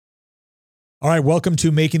All right, welcome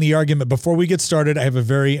to Making the Argument. Before we get started, I have a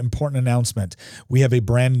very important announcement. We have a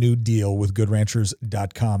brand new deal with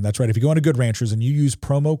GoodRanchers.com. That's right. If you go on to Good Ranchers and you use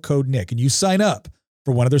promo code Nick and you sign up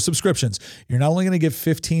for one of their subscriptions, you're not only going to get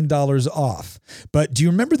 $15 off, but do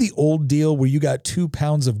you remember the old deal where you got 2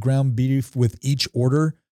 pounds of ground beef with each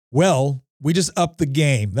order? Well, we just upped the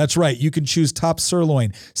game. That's right. You can choose top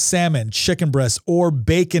sirloin, salmon, chicken breast, or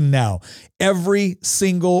bacon now. Every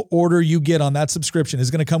single order you get on that subscription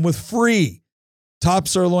is going to come with free top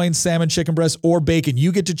sirloin, salmon, chicken breast, or bacon.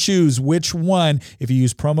 You get to choose which one if you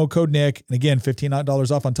use promo code Nick. And again,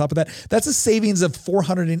 $15 off on top of that. That's a savings of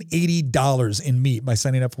 $480 in meat by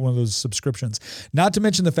signing up for one of those subscriptions. Not to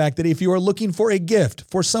mention the fact that if you are looking for a gift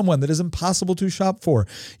for someone that is impossible to shop for,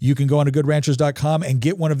 you can go on to GoodRanchers.com and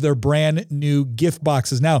get one of their brand new gift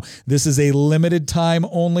boxes. Now, this is a limited time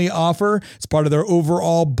only offer. It's part of their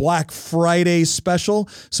overall Black Friday special.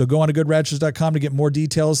 So go on to GoodRanchers.com to get more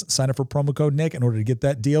details. Sign up for promo code Nick in order to get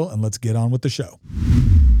that deal, and let's get on with the show.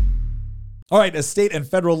 All right, as state and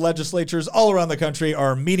federal legislatures all around the country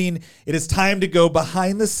are meeting, it is time to go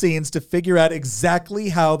behind the scenes to figure out exactly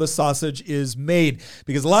how the sausage is made.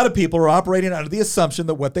 Because a lot of people are operating under the assumption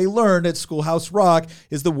that what they learned at Schoolhouse Rock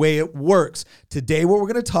is the way it works. Today, what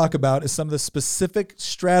we're going to talk about is some of the specific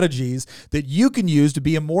strategies that you can use to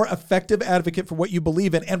be a more effective advocate for what you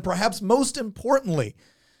believe in, and perhaps most importantly,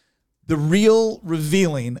 the real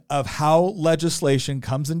revealing of how legislation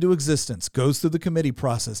comes into existence, goes through the committee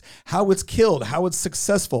process, how it's killed, how it's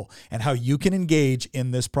successful, and how you can engage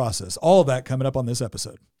in this process. All of that coming up on this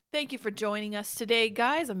episode. Thank you for joining us today,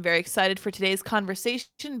 guys. I'm very excited for today's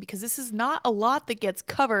conversation because this is not a lot that gets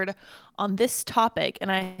covered on this topic.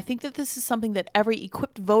 And I think that this is something that every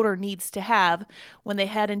equipped voter needs to have when they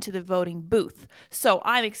head into the voting booth. So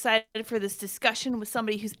I'm excited for this discussion with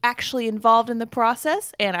somebody who's actually involved in the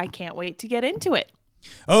process, and I can't wait to get into it.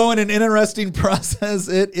 Oh, and an interesting process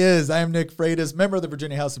it is. I am Nick Freitas, member of the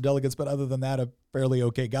Virginia House of Delegates, but other than that, a fairly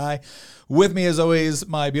okay guy. With me, as always,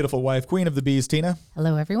 my beautiful wife, Queen of the Bees, Tina.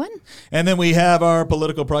 Hello, everyone. And then we have our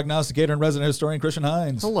political prognosticator and resident historian, Christian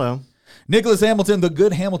Hines. Hello. Nicholas Hamilton, the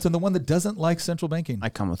good Hamilton, the one that doesn't like central banking. I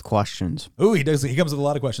come with questions. Oh, he does. He comes with a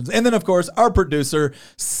lot of questions. And then, of course, our producer,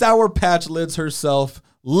 Sour Patch Lids herself,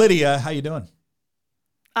 Lydia. How you doing?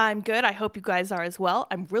 I'm good. I hope you guys are as well.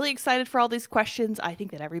 I'm really excited for all these questions. I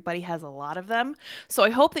think that everybody has a lot of them. So I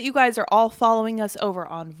hope that you guys are all following us over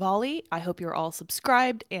on Volley. I hope you're all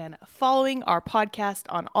subscribed and following our podcast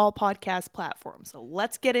on all podcast platforms. So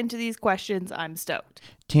let's get into these questions. I'm stoked.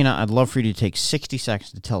 Tina, I'd love for you to take 60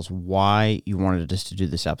 seconds to tell us why you wanted us to do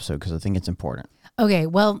this episode, because I think it's important. Okay,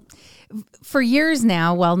 well, for years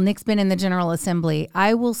now, while Nick's been in the General Assembly,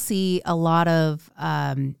 I will see a lot of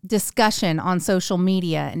discussion on social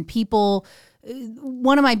media, and people,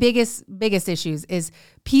 one of my biggest issues is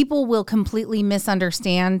people will completely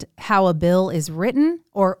misunderstand how a bill is written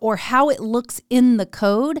or how it looks in the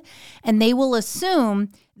code, and they will assume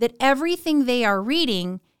that everything they are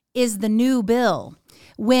reading is the new bill,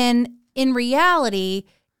 when in reality,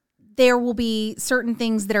 there will be certain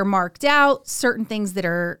things that are marked out, certain things that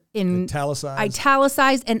are in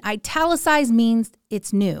italicized, and italicized means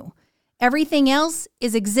it's new. Everything else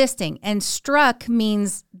is existing, and struck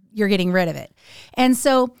means you're getting rid of it. And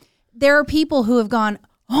so there are people who have gone,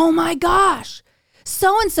 oh my gosh,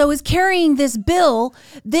 so-and-so is carrying this bill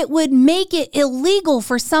that would make it illegal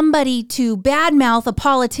for somebody to badmouth a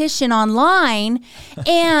politician online,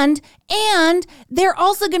 and they're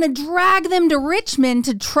also going to drag them to Richmond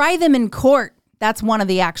to try them in court. That's one of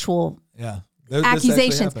the actual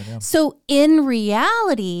accusations. Happened, yeah. So in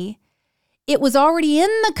reality, it was already in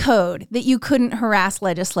the code that you couldn't harass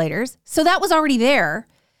legislators. So that was already there.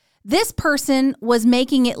 This person was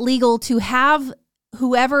making it legal to have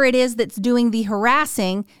whoever it is that's doing the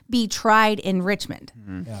harassing be tried in Richmond.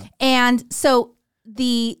 Mm-hmm. Yeah. And so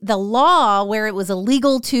the law where it was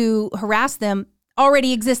illegal to harass them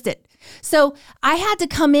already existed. So I had to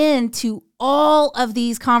come into all of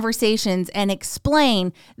these conversations and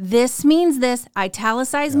explain this means this,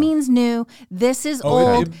 italicized means new, this is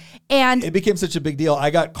old. And it became such a big deal.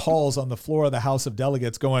 I got calls on the floor of the House of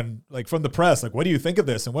Delegates going, like, from the press, like, what do you think of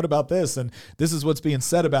this? And what about this? And this is what's being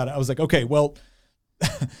said about it. I was like, okay, well,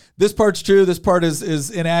 this part's true. This part is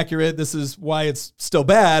inaccurate. This is why it's still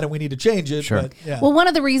bad and we need to change it. Sure. But, yeah. Well, one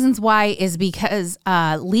of the reasons why is because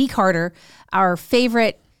Lee Carter, our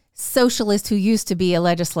favorite socialist who used to be a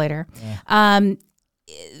legislator,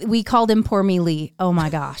 we called him Poor Me Lee. Oh my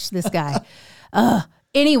gosh, this guy.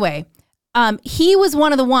 Anyway, he was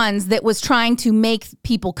one of the ones that was trying to make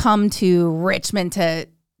people come to Richmond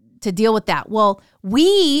to deal with that. Well,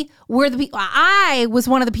 I was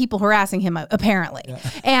one of the people harassing him apparently.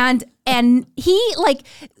 Yeah. And he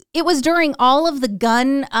it was during all of the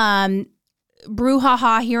gun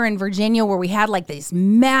brouhaha here in Virginia where we had like this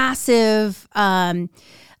massive lobby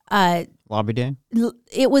day.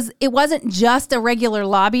 It wasn't just a regular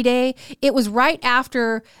lobby day. It was right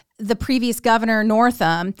after the previous governor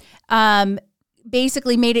Northam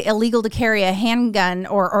basically made it illegal to carry a handgun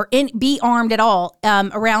or be armed at all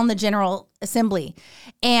around the General Assembly.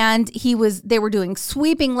 And they were doing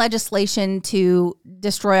sweeping legislation to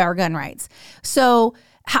destroy our gun rights. So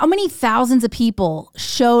how many thousands of people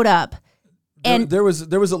showed up? And there was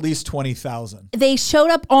at least 20,000. They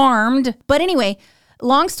showed up armed. But anyway,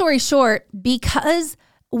 long story short, because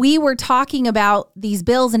we were talking about these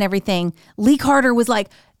bills and everything, Lee Carter was like,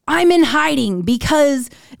 I'm in hiding because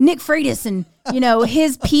Nick Freitas and,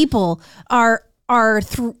 his people are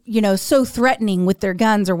so threatening with their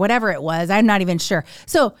guns or whatever it was. I'm not even sure.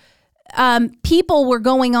 So people were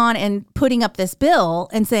going on and putting up this bill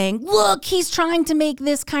and saying, look, he's trying to make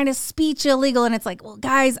this kind of speech illegal. And it's like, well,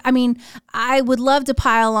 guys, I mean, I would love to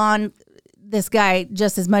pile on this guy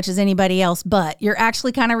just as much as anybody else, but you're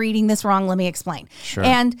actually kind of reading this wrong. Let me explain. Sure.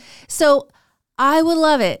 And so I would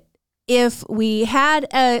love it if we had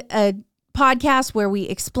a podcast where we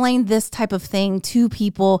explained this type of thing to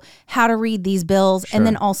people, how to read these bills, and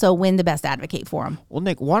then also when to best advocate for them. Well,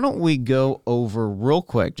 Nick, why don't we go over real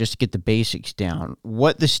quick, just to get the basics down,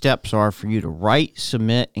 what the steps are for you to write,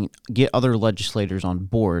 submit, and get other legislators on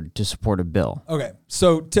board to support a bill. Okay.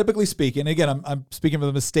 So typically speaking, again, I'm speaking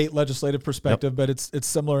from a state legislative perspective, but it's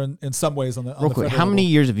similar in some ways on the real quick, how many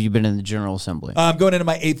years have you been in the General Assembly? I'm going into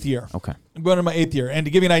my 8th year. Okay. I'm going into my 8th year. And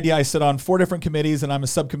to give you an idea, I sit on 4 different committees, and I'm a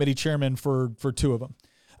subcommittee chairman for 2 of them.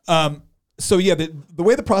 So yeah, the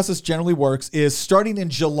way the process generally works is starting in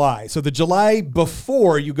July. So the July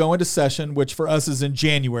before you go into session, which for us is in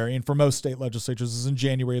January, and for most state legislatures is in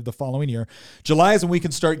January of the following year. July is when we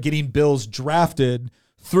can start getting bills drafted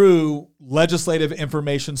through Legislative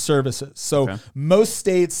Information Services. So most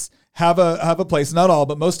states have a place, not all,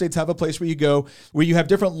 but most states have a place where you go, where you have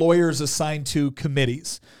different lawyers assigned to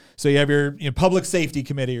committees. So you have your public safety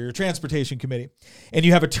committee or your transportation committee, and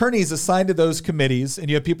you have attorneys assigned to those committees, and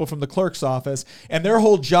you have people from the clerk's office, and their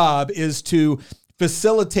whole job is to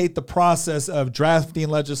facilitate the process of drafting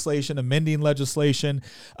legislation, amending legislation,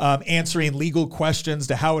 answering legal questions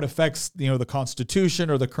to how it affects the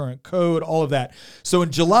Constitution or the current code, all of that. So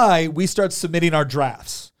in July, we start submitting our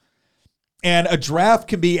drafts. And a draft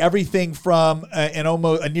can be everything from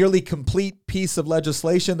a nearly complete piece of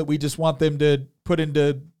legislation that we just want them to put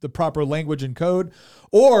into the proper language and code,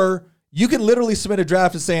 or you can literally submit a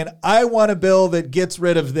draft as saying, I want a bill that gets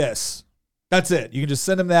rid of this. That's it. You can just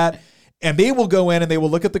send them that, and they will go in and they will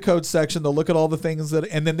look at the code section. They'll look at all the things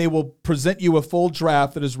and then they will present you a full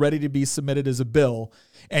draft that is ready to be submitted as a bill.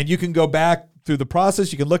 And you can go back through the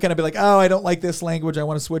process. You can look at it and be like, oh, I don't like this language. I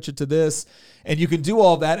want to switch it to this. And you can do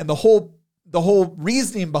all that. And the whole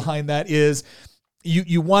reasoning behind that is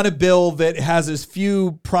you want a bill that has as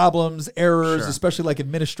few problems, errors, especially like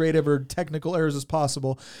administrative or technical errors as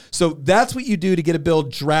possible. So that's what you do to get a bill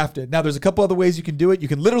drafted. Now, there's a couple other ways you can do it. You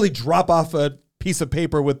can literally drop off a piece of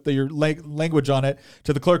paper with your language on it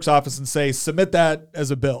to the clerk's office and say, submit that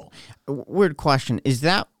as a bill. Weird question. Is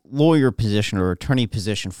that lawyer position or attorney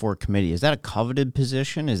position for a committee, is that a coveted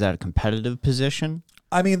position? Is that a competitive position?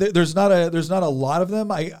 I mean, there's not a lot of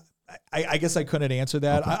them. I guess I couldn't answer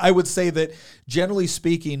that. Okay. I would say that generally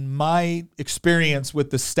speaking, my experience with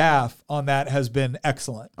the staff on that has been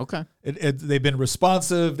excellent. Okay. They've been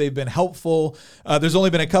responsive. They've been helpful. There's only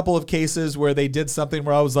been a couple of cases where they did something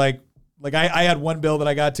where I was like I had one bill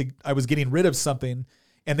that I was getting rid of something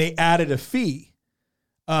and they added a fee.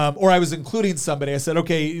 Or I was including somebody. I said,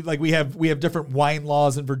 okay, like we have different wine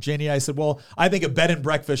laws in Virginia. I said, well, I think a bed and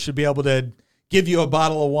breakfast should be able to give you a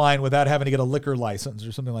bottle of wine without having to get a liquor license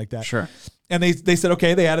or something like that. Sure. And they said,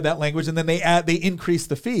 okay, they added that language, and then they increased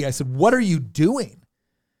the fee. I said, what are you doing?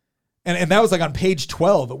 And that was like on page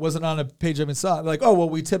 12. It wasn't on a page I even saw. They're like, oh, well,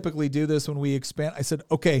 we typically do this when we expand. I said,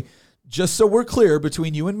 okay, just so we're clear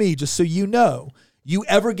between you and me, just so you know, you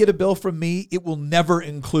ever get a bill from me, it will never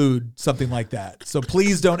include something like that. So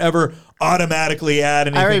please don't ever automatically add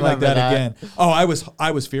anything like that again. Oh,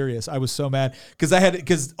 I was furious. I was so mad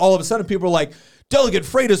because all of a sudden people were like, Delegate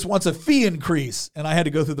Freitas wants a fee increase. And I had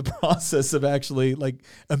to go through the process of actually like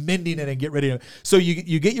amending it and get rid of it. So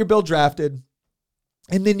you get your bill drafted,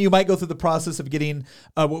 and then you might go through the process of getting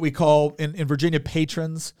what we call in Virginia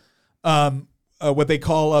patrons, what they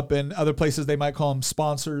call up in other places, they might call them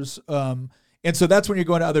sponsors. And so that's when you're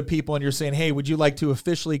going to other people and you're saying, hey, would you like to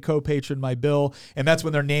officially co-patron my bill? And that's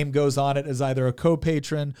when their name goes on it as either a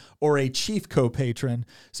co-patron or a chief co-patron.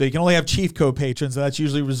 So you can only have chief co-patrons, and that's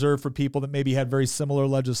usually reserved for people that maybe had very similar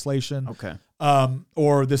legislation. Okay.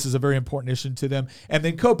 Or this is a very important issue to them. And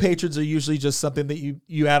then co-patrons are usually just something that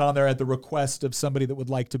you add on there at the request of somebody that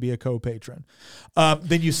would like to be a co-patron.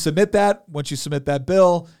 Then you submit that. Once you submit that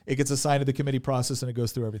bill, it gets assigned to the committee process and it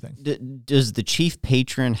goes through everything. Does the chief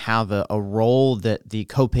patron have a role that the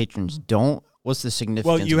co-patrons don't? What's the significance?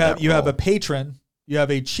 Well, you have a patron, you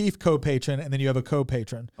have a chief co-patron, and then you have a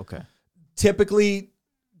co-patron. Okay. Typically,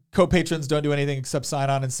 co-patrons don't do anything except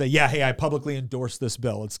sign on and say, yeah, hey, I publicly endorse this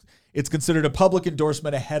bill. It's considered a public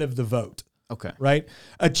endorsement ahead of the vote. Okay. Right?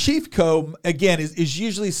 A chief co, again, is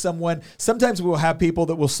usually someone, sometimes we'll have people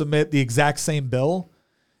that will submit the exact same bill,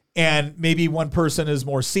 and maybe one person is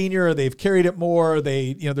more senior, they've carried it more,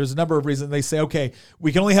 there's a number of reasons. They say, okay,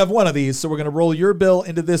 we can only have one of these, so we're going to roll your bill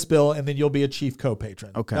into this bill, and then you'll be a chief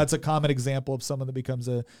co-patron. Okay. That's a common example of someone that becomes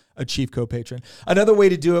a chief co-patron. Another way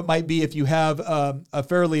to do it might be if you have a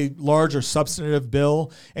fairly large or substantive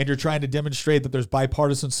bill, and you're trying to demonstrate that there's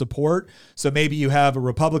bipartisan support. So maybe you have a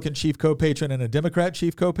Republican chief co-patron and a Democrat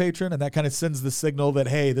chief co-patron, and that kind of sends the signal that,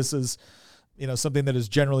 hey, this is something that is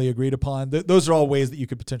generally agreed upon. Those are all ways that you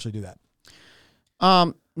could potentially do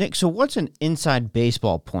that. Nick, so what's an inside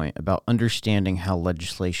baseball point about understanding how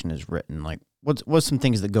legislation is written? Like, what's some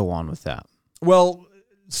things that go on with that? Well,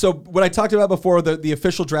 so what I talked about before, the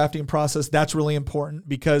official drafting process, that's really important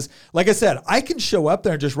because, like I said, I can show up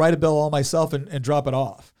there and just write a bill all myself and drop it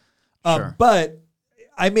off. Sure. But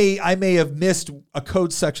I may have missed a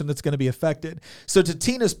code section that's going to be affected. So to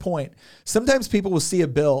Tina's point, sometimes people will see a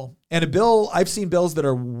bill, and I've seen bills that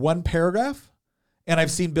are one paragraph, and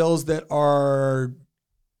I've seen bills that are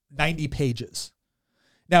 90 pages.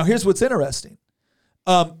 Now, here's what's interesting.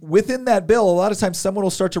 Within that bill, a lot of times someone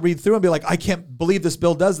will start to read through and be like, I can't believe this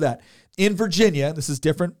bill does that. In Virginia, this is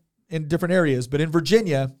different in different areas, but in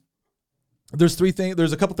Virginia, there's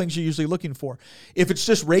a couple things you're usually looking for. If it's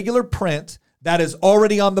just regular print, that is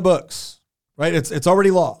already on the books, right? It's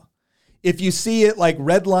already law. If you see it like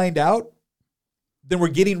redlined out, then we're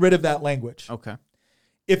getting rid of that language. Okay.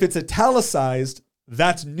 If it's italicized,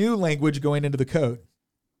 that's new language going into the code.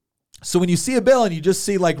 So when you see a bill and you just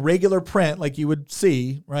see like regular print, like you would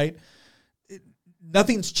see, right?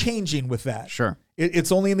 Nothing's changing with that. Sure.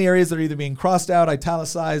 It's only in the areas that are either being crossed out,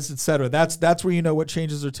 italicized, et cetera. That's where you know what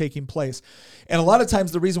changes are taking place. And a lot of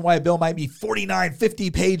times the reason why a bill might be 49,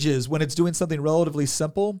 50 pages when it's doing something relatively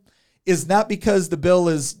simple is not because the bill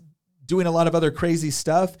is doing a lot of other crazy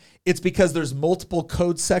stuff. It's because there's multiple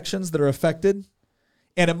code sections that are affected,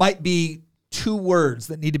 and it might be 2 words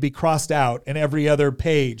that need to be crossed out in every other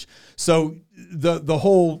page. So the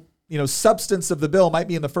whole substance of the bill might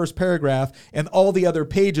be in the first paragraph, and all the other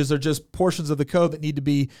pages are just portions of the code that need to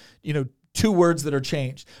be, 2 words that are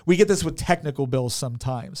changed. We get this with technical bills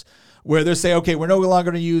sometimes, where they say, okay, we're no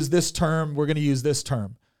longer going to use this term, we're going to use this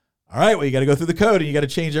term. All right, well, you got to go through the code and you got to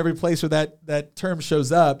change every place where that term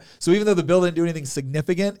shows up. So even though the bill didn't do anything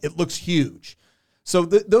significant, it looks huge. So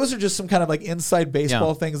those are just some kind of like inside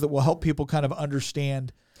baseball things that will help people kind of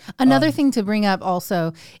understand. Another thing to bring up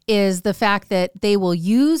also is the fact that they will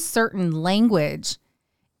use certain language,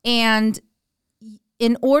 and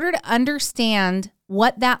in order to understand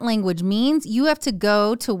what that language means, you have to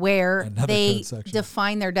go to where they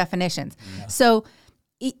define their definitions. Yeah. So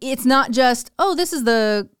it's not just, this is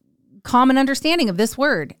the common understanding of this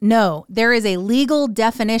word. No, there is a legal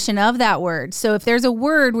definition of that word. So if there's a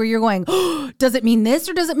word where you're going, does it mean this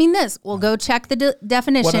or does it mean this? Well, go check the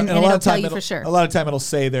definition and it'll tell you for sure. A lot of time it'll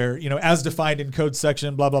say there, as defined in code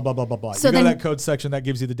section, blah, blah, blah, blah, blah, blah. So you go to that code section, that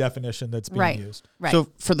gives you the definition that's being used. Right. So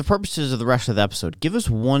for the purposes of the rest of the episode, give us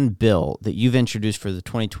one bill that you've introduced for the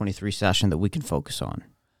 2023 session that we can focus on.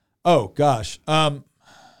 Oh, gosh.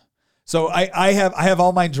 So I have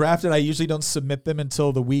all mine drafted. I usually don't submit them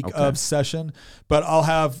until the week of session, but I'll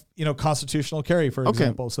have, constitutional carry, for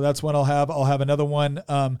example. So that's when I'll have another one.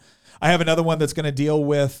 I have another one that's going to deal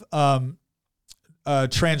with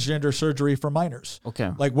transgender surgery for minors.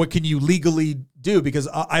 Okay. Like, what can you legally do? Because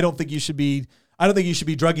I don't think you should be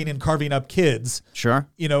drugging and carving up kids. Sure.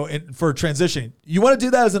 For transitioning. You want to do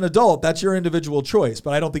that as an adult, that's your individual choice,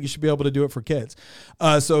 but I don't think you should be able to do it for kids.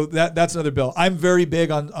 So that's another bill. I'm very big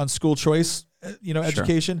on school choice,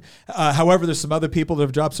 education. However, there's some other people that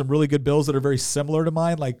have dropped some really good bills that are very similar to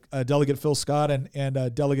mine, like Delegate Phil Scott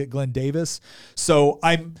and Delegate Glenn Davis. So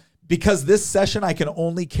because this session I can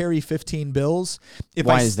only carry 15 bills.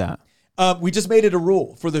 Why is that? We just made it a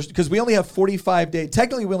rule because we only have 45 days.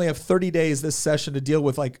 Technically, we only have 30 days this session to deal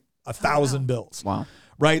with like 1,000 bills. Wow.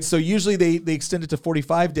 right? So usually they extend it to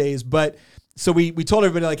 45 days. But so we told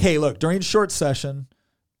everybody like, hey, look, during short session,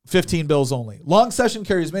 15 bills only. Long session,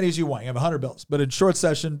 carry as many as you want. You have 100 bills, but in short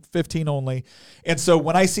session, 15 only. And so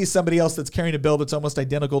when I see somebody else that's carrying a bill that's almost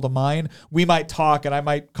identical to mine, we might talk and I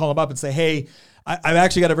might call them up and say, hey, I've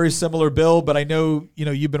actually got a very similar bill, but I know,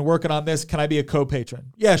 you've been working on this. Can I be a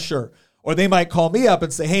co-patron? Yeah, sure. Or they might call me up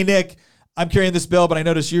and say, hey, Nick, I'm carrying this bill, but I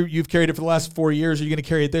noticed you've carried it for the last 4 years. Are you going to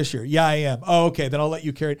carry it this year? Yeah, I am. Oh, okay. Then I'll let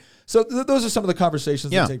you carry it. So those are some of the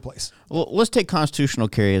conversations that take place. Well, let's take constitutional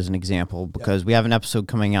carry as an example because we have an episode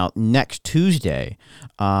coming out next Tuesday,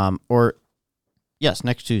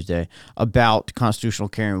 next Tuesday about constitutional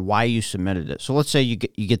carry and why you submitted it. So let's say you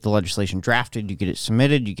get the legislation drafted, you get it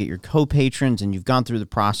submitted, you get your co-patrons, and you've gone through the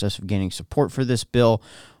process of gaining support for this bill.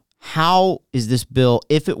 How is this bill,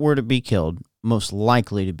 if it were to be killed, most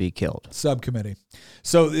likely to be killed? Subcommittee.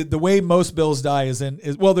 So the way most bills die is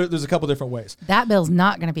there's a couple different ways. That bill's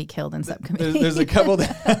not going to be killed in subcommittee. There's a couple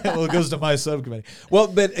that it goes to my subcommittee. Well,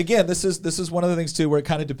 but again, this is one of the things too where it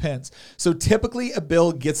kind of depends. So typically a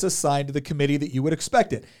bill gets assigned to the committee that you would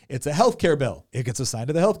expect it. It's a healthcare bill. It gets assigned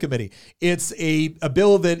to the health committee. It's a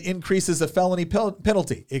bill that increases a felony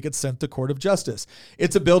penalty. It gets sent to Court of Justice.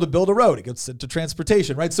 It's a bill to build a road. It gets sent to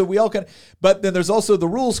transportation, right? So we all but then there's also the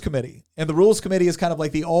rules committee, and the rules committee is kind of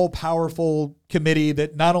like the all-powerful committee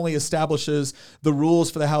that not only establishes the rules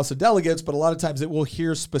for the House of Delegates, but a lot of times it will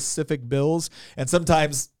hear specific bills, and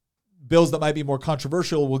sometimes bills that might be more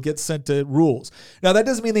controversial will get sent to rules. Now, that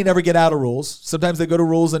doesn't mean they never get out of rules. Sometimes they go to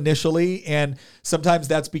rules initially, and sometimes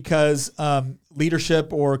that's because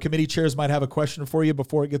leadership or committee chairs might have a question for you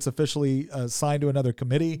before it gets officially assigned to another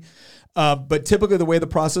committee. But typically the way the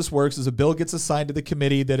process works is a bill gets assigned to the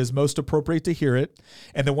committee that is most appropriate to hear it,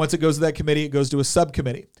 and then once it goes to that committee, it goes to a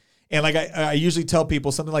subcommittee. And like I usually tell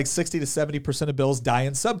people, something like 60 to 70% of bills die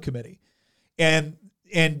in subcommittee. And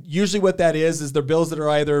usually what that is they're bills that are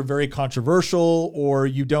either very controversial or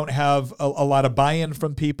you don't have a lot of buy-in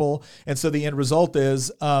from people. And so the end result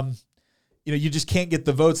is, you just can't get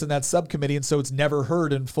the votes in that subcommittee. And so it's never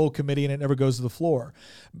heard in full committee and it never goes to the floor.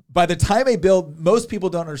 By the time a bill, most people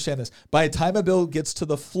don't understand this. By the time a bill gets to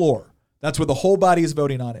the floor, that's where the whole body is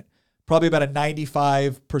voting on it. Probably about a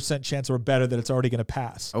 95% chance or better that it's already going to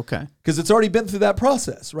pass. Okay. Because it's already been through that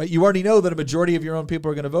process, right? You already know that a majority of your own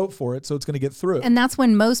people are going to vote for it, so it's going to get through. And that's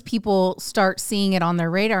when most people start seeing it on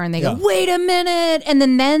their radar and they go, wait a minute. And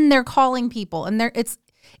then they're calling people and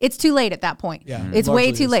it's too late at that point. Yeah, it's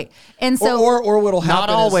way too late. And so or what'll happen Not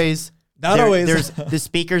always. There's the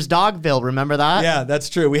speaker's dog bill. Remember that? Yeah, that's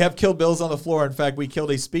true. We have killed bills on the floor. In fact, we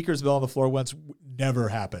killed a speaker's bill on the floor once. Never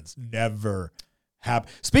happens. Never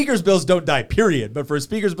happen. Speaker's bills don't die, period. But for a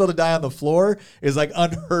speaker's bill to die on the floor is like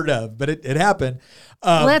unheard of. But it happened.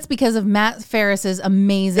 Well, that's because of Matt Ferris's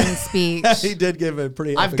amazing speech. He did give a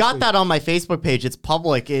pretty. I've got speech. that on my Facebook page. It's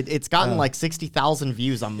public. It's gotten like 60,000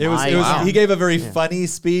 views on mine. He gave a very funny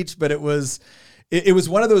speech, but it was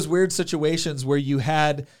one of those weird situations where you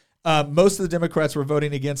had most of the Democrats were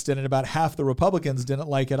voting against it, and about half the Republicans didn't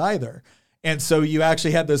like it either. And so you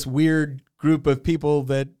actually had this weird group of people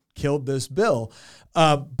that killed this bill.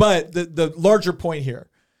 But the larger point here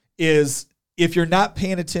is if you're not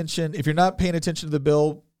paying attention to the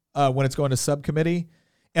bill when it's going to subcommittee,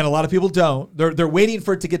 and a lot of people don't, they're waiting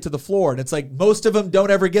for it to get to the floor. And it's like most of them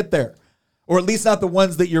don't ever get there, or at least not the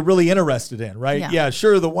ones that you're really interested in, right? Yeah,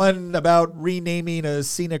 sure. The one about renaming a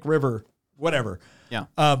scenic river, whatever. Yeah.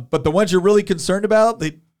 But the ones you're really concerned about,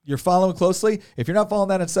 that you're following closely, if you're not following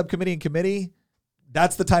that in subcommittee and committee,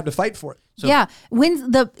 that's the time to fight for it. So, yeah.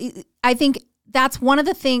 I think that's one of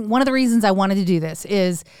the reasons I wanted to do this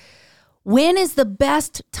is when is the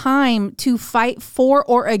best time to fight for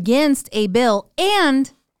or against a bill?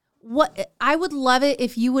 And what I would love it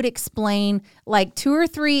if you would explain like 2 or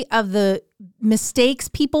 3 of the mistakes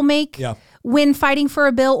people make when fighting for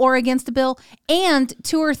a bill or against a bill, and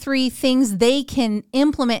 2 or 3 things they can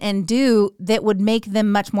implement and do that would make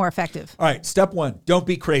them much more effective. All right. Step 1, don't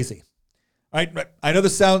be crazy. All right. I know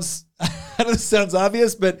this sounds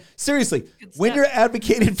obvious, but seriously, when you're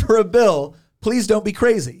advocating for a bill, please don't be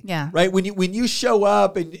crazy. Yeah. Right. When you show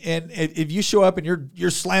up and if you show up and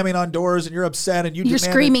you're slamming on doors and you're upset and you're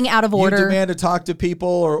screaming out of order, you demand to talk to people,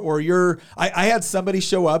 or I had somebody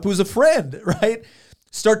show up who's a friend, right?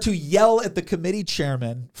 Start to yell at the committee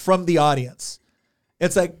chairman from the audience.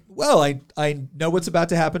 It's like, well, I know what's about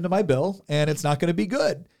to happen to my bill and it's not going to be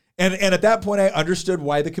good. And at that point, I understood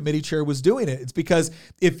why the committee chair was doing it. It's because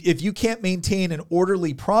if you can't maintain an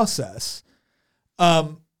orderly process,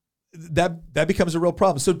 that becomes a real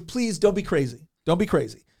problem. So please don't be crazy. Don't be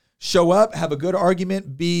crazy. Show up, have a good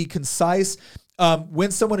argument, be concise.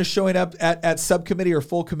 when someone is showing up at subcommittee or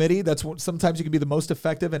full committee, that's what sometimes you can be the most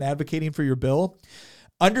effective in advocating for your bill.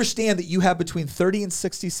 Understand that you have between 30 and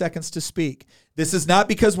 60 seconds to speak. This is not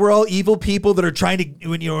because we're all evil people that are trying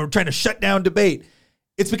to shut down debate.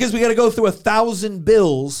 It's because we got to go through 1,000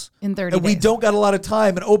 bills in 30 and we days. don't got a lot of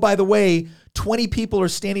time. And oh, by the way, 20 people are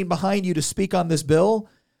standing behind you to speak on this bill.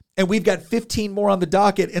 And we've got 15 more on the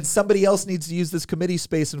docket and somebody else needs to use this committee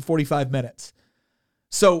space in 45 minutes.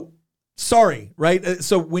 So sorry, right?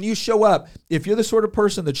 So when you show up, if you're the sort of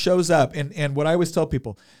person that shows up and what I always tell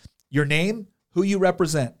people, your name, who you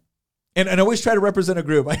represent. And I always try to represent a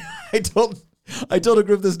group. I told a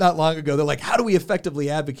group this not long ago. They're like, how do we effectively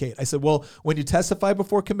advocate? I said, well, when you testify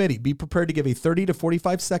before committee, be prepared to give a 30 to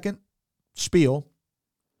 45 second spiel.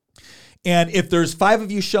 And if there's 5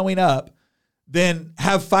 of you showing up, then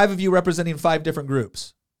have 5 of you representing 5 different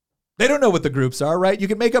groups. They don't know what the groups are, right? You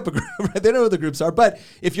can make up a group, right? They don't know what the groups are. But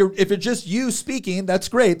if it's just you speaking, that's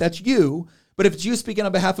great. That's you. But if it's you speaking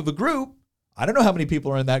on behalf of a group, I don't know how many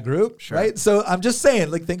people are in that group, sure. Right? So I'm just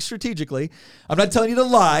saying, like, think strategically. I'm not telling you to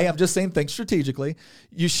lie. I'm just saying think strategically.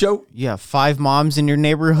 You show... Yeah, 5 moms in your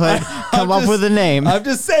neighborhood. Come up with a name. I'm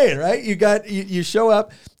just saying, right? You show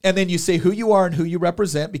up, and then you say who you are and who you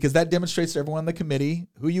represent, because that demonstrates to everyone on the committee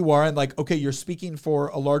who you are, and like, okay, you're speaking for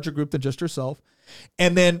a larger group than just yourself.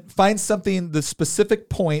 And then find something, the specific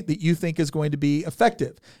point that you think is going to be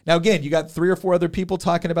effective. Now, again, you got 3 or 4 other people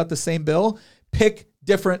talking about the same bill. Pick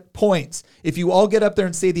different points. If you all get up there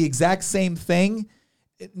and say the exact same thing,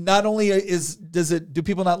 not only do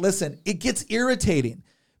people not listen, it gets irritating.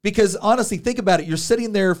 Because honestly, think about it. You're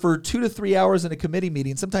sitting there for 2 to 3 hours in a committee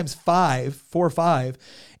meeting, sometimes 4 or 5,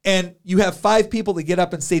 and you have 5 people that get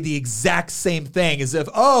up and say the exact same thing as if,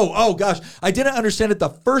 oh gosh, I didn't understand it the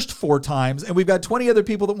first 4 times, and we've got 20 other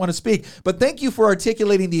people that want to speak, but thank you for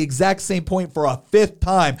articulating the exact same point for a 5th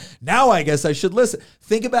time. Now I guess I should listen.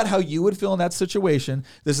 Think about how you would feel in that situation.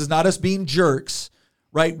 This is not us being jerks,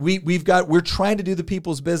 right? We're trying to do the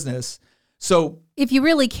people's business. So if you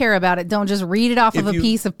really care about it, don't just read it off of a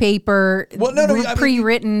piece of paper. Well, no,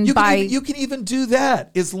 pre-written by. You can even do that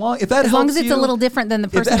as long as it's a little different than the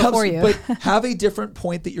person before you. But have a different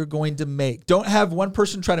point that you're going to make. Don't have one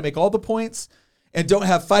person try to make all the points, and don't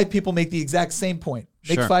have 5 people make the exact same point.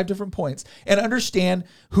 Make 5 different points, and understand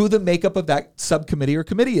who the makeup of that subcommittee or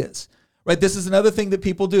committee is. Right. This is another thing that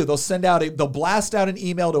people do. They'll blast out an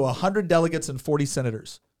email to 100 delegates and 40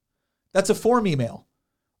 senators. That's a form email.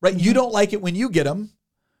 Right? You don't like it when you get them.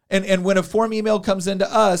 And when a form email comes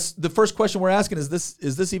into us, the first question we're asking is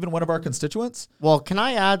this even one of our constituents? Well, can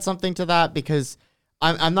I add something to that? Because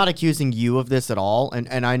I'm not accusing you of this at all.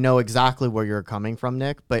 And I know exactly where you're coming from,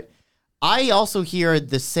 Nick. But I also hear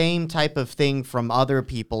the same type of thing from other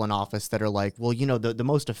people in office that are like, well, the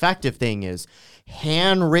most effective thing is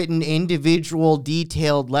handwritten, individual,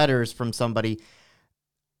 detailed letters from somebody.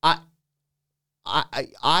 I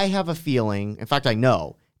have a feeling, in fact, I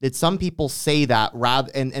know, that some people say that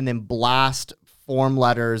and then blast form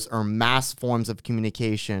letters or mass forms of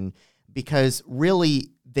communication because really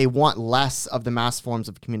they want less of the mass forms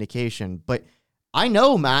of communication. But I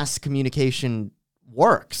know mass communication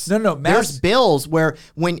works. No. There's bills where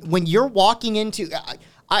when you're walking into...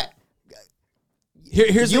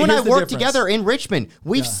 Here's you and I the work difference. together in Richmond.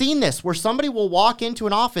 We've seen this where somebody will walk into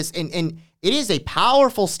an office and it is a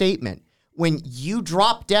powerful statement when you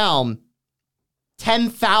drop down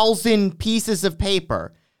 10,000 pieces of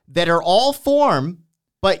paper that are all form,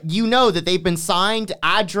 but you know that they've been signed,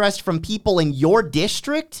 addressed from people in your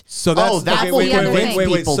district. So that's that will convince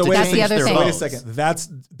people to change their votes. Wait a second.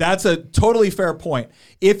 That's a totally fair point.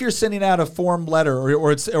 If you're sending out a form letter,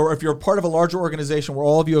 or if you're part of a larger organization where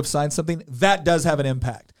all of you have signed something, that does have an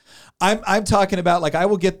impact. I'm talking about, like, I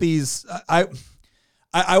will get these.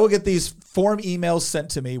 I will get these form emails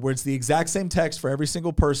sent to me where it's the exact same text for every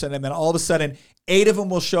single person, and then all of a sudden 8 of them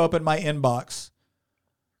will show up in my inbox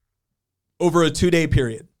over a 2-day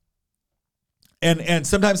period. And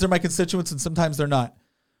sometimes they're my constituents and sometimes they're not.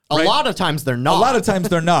 Right? A lot of times they're not. A lot of times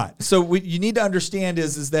they're not. So what you need to understand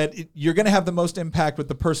is that you're going to have the most impact with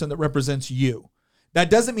the person that represents you. That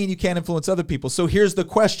doesn't mean you can't influence other people. So here's the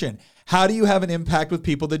question. How do you have an impact with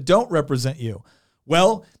people that don't represent you?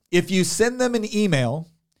 Well, if you send them an email,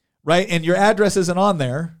 right, and your address isn't on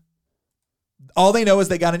there, all they know is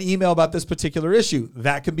they got an email about this particular issue.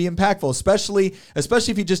 That can be impactful, especially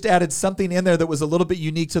if you just added something in there that was a little bit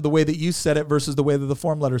unique to the way that you said it versus the way that the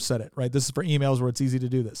form letter said it, right? This is for emails where it's easy to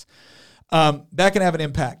do this. That can have an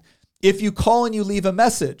impact. If you call and you leave a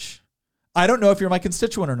message, I don't know if you're my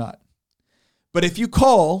constituent or not, but if you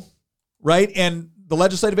call, right, and the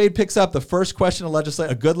legislative aide picks up, the first question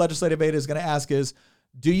a good legislative aide is going to ask is,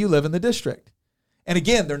 do you live in the district? And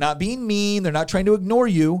again, they're not being mean. They're not trying to ignore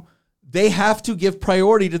you. They have to give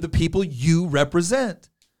priority to the people you represent.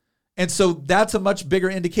 And so that's a much bigger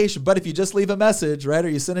indication. But if you just leave a message, right, or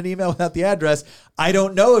you send an email without the address, I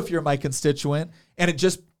don't know if you're my constituent.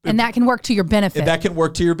 And that can work to your benefit. That can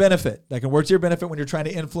work to your benefit. That can work to your benefit when you're trying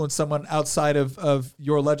to influence someone outside of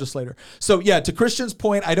your legislator. So yeah, to Christian's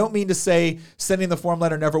point, I don't mean to say sending the form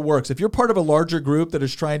letter never works. If you're part of a larger group that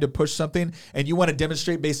is trying to push something and you want to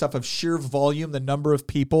demonstrate based off of sheer volume, the number of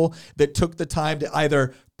people that took the time to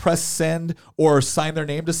either press send or sign their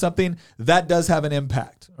name to something, that does have an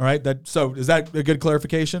impact. All right. So is that a good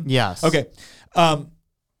clarification? Yes. Okay.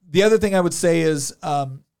 The other thing I would say is,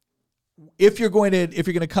 if you're going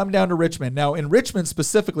to come down to Richmond now, in Richmond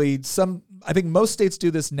specifically, I think most states do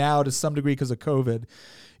this now to some degree because of COVID.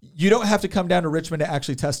 You don't have to come down to Richmond to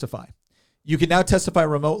actually testify. You can now testify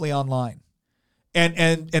remotely online,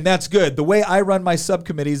 and that's good. The way I run my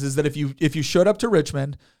subcommittees is that if you showed up to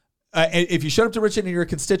Richmond, and you're a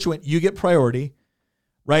constituent, you get priority,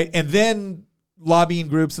 right? And then lobbying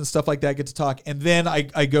groups and stuff like that get to talk, and then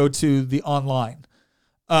I go to the online.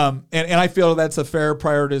 And I feel that's a fair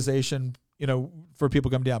prioritization, for people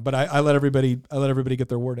coming down. But I let everybody get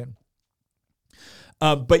their word in.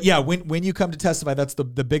 But yeah, when you come to testify, that's the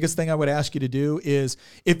biggest thing I would ask you to do is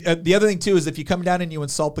the other thing too is if you come down and you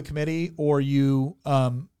insult the committee or you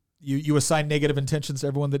assign negative intentions to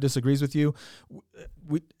everyone that disagrees with you,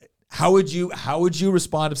 how would you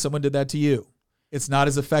respond if someone did that to you? It's not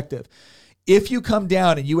as effective. If you come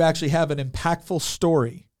down and you actually have an impactful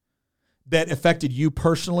story that affected you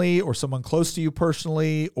personally or someone close to you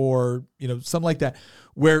personally or, something like that,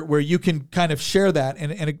 where you can kind of share that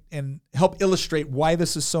and help illustrate why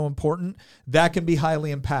this is so important, that can be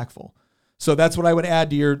highly impactful. So that's what I would add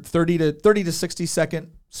to your 30 to 60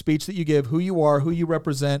 second speech that you give, who you are, who you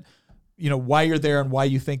represent, why you're there and why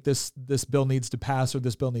you think this bill needs to pass or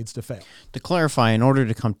this bill needs to fail. To clarify, in order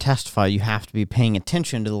to come testify, you have to be paying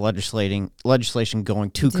attention to the legislation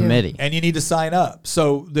going to committee. And you need to sign up.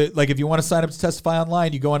 So if you want to sign up to testify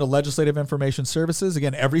online, you go onto Legislative Information Services.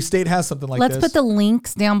 Again, every state has something like this. Let's put the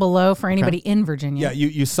links down below for anybody in Virginia. Yeah,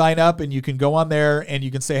 you sign up and you can go on there and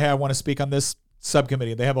you can say, hey, I want to speak on this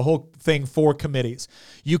subcommittee. They have a whole thing for committees.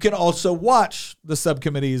 You can also watch the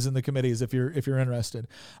subcommittees and the committees if you're interested.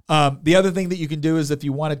 The other thing that you can do is if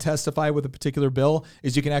you want to testify with a particular bill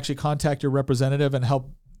is you can actually contact your representative and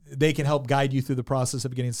they can help guide you through the process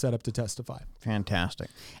of getting set up to testify. Fantastic.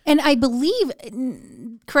 And I believe,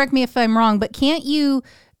 correct me if I'm wrong, but can't you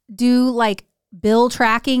do like bill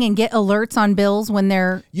tracking and get alerts on bills when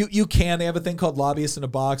they're... You can. They have a thing called Lobbyists in a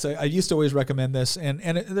Box. I used to always recommend this, and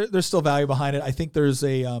there's still value behind it. I think there's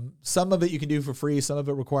some of it you can do for free. Some of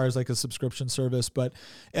it requires like a subscription service, but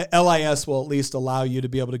LIS will at least allow you to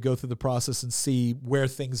be able to go through the process and see where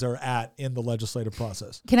things are at in the legislative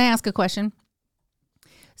process. Can I ask a question?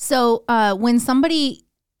 So when somebody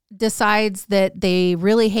decides that they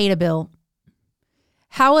really hate a bill,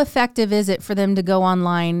 how effective is it for them to go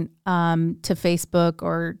online to Facebook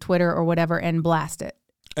or Twitter or whatever and blast it?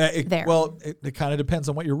 Well, it kind of depends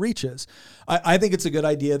on what your reach is. I think it's a good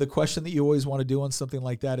idea. The question that you always want to do on something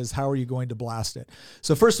like that is how are you going to blast it?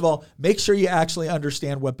 So first of all, make sure you actually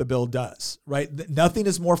understand what the bill does, right? Nothing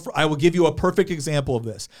is more, I will give you a perfect example of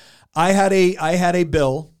this. I had a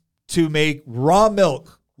bill to make raw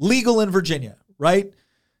milk legal in Virginia, right?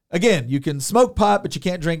 Again, you can smoke pot, but you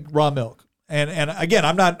can't drink raw milk. And again,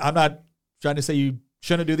 I'm not trying to say you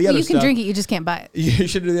shouldn't do the other stuff. You can drink it, you just can't buy it. You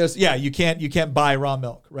should do this. Yeah, you can't buy raw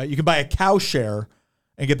milk, right? You can buy a cow share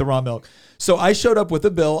and get the raw milk. So I showed up with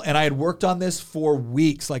a bill and I had worked on this for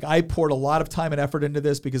weeks. Like I poured a lot of time and effort into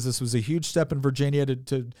this because this was a huge step in Virginia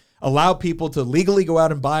to allow people to legally go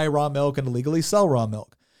out and buy raw milk and to legally sell raw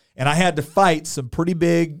milk. And I had to fight some pretty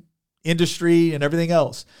big industry and everything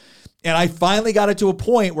else. And I finally got it to a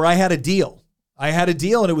point where I had a deal.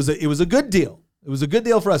 And it was a good deal. It was a good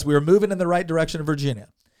deal for us. We were moving in the right direction in Virginia.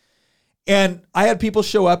 And I had people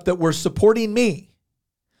show up that were supporting me.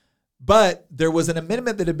 But there was an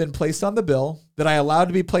amendment that had been placed on the bill that I allowed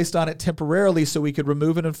to be placed on it temporarily so we could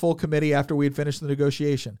remove it in full committee after we had finished the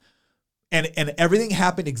negotiation. And everything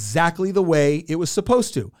happened exactly the way it was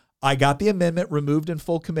supposed to. I got the amendment removed in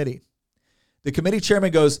full committee. The committee chairman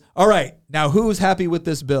goes, all right, now who's happy with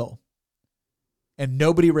this bill? And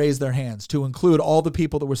nobody raised their hands, to include all the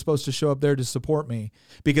people that were supposed to show up there to support me,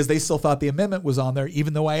 because they still thought the amendment was on there,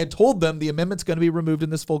 even though I had told them the amendment's going to be removed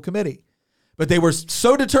in this full committee. But they were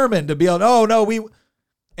so determined to be able, oh, no,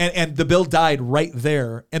 and the bill died right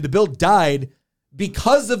there. And the bill died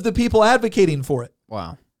because of the people advocating for it.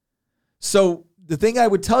 Wow. So the thing I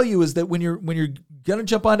would tell you is that when you're going to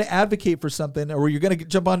jump on to advocate for something, or you're going to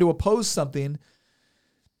jump on to oppose something,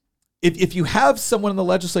 if you have someone in the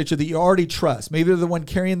legislature that you already trust, maybe they're the one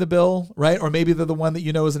carrying the bill, right? Or maybe they're the one that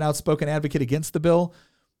you know is an outspoken advocate against the bill.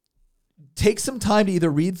 Take some time to either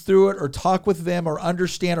read through it or talk with them or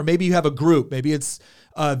understand, or maybe you have a group. Maybe it's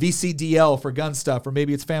VCDL for gun stuff, or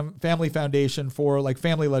maybe it's Family Foundation for like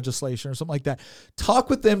family legislation or something like that. Talk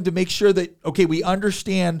with them to make sure that, okay, we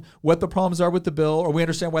understand what the problems are with the bill, or we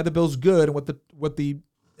understand why the bill's good and what the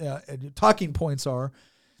talking points are.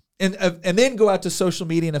 And then go out to social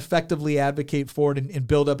media and effectively advocate for it and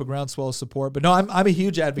build up a groundswell of support. But no, I'm a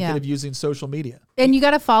huge advocate of using social media. And you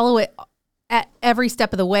got to follow it at every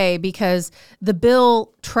step of the way, because the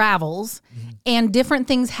bill travels and different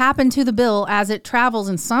things happen to the bill as it travels.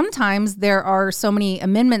 And sometimes there are so many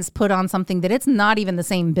amendments put on something that it's not even the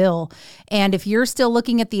same bill. And if you're still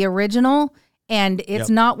looking at the original and it's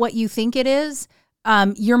not what you think it is,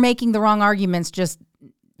 you're making the wrong arguments just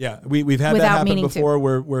we've had that happen before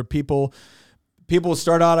where people will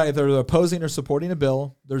start out either opposing or supporting a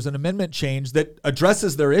bill. There's an amendment change that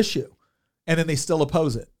addresses their issue, and then they still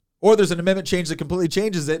oppose it. Or there's an amendment change that completely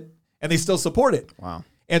changes it, and they still support it. Wow.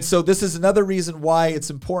 And so this is another reason why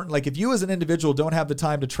it's important. Like if you as an individual don't have the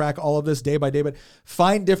time to track all of this day by day, but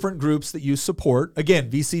find different groups that you support.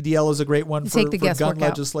 Again, VCDL is a great one for gun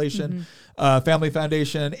legislation. Family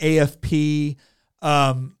Foundation, AFP,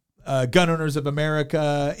 Gun Owners of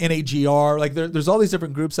America, NAGR. Like there's all these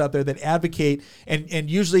different groups out there that advocate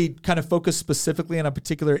and usually kind of focus specifically on a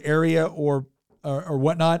particular area or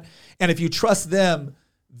whatnot. And if you trust them,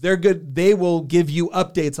 they're good. They will give you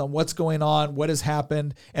updates on what's going on, what has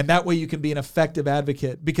happened, and that way you can be an effective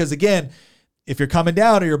advocate. Because again, if you're coming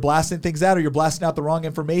down or you're blasting things out or you're blasting out the wrong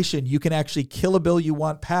information, you can actually kill a bill you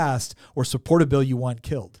want passed or support a bill you want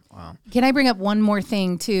killed. Wow. Can I bring up one more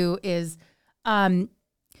thing too? Is one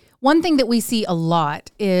thing that we see a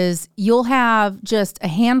lot is you'll have just a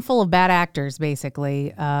handful of bad actors,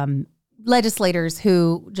 basically, legislators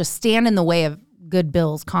who just stand in the way of good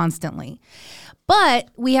bills constantly. But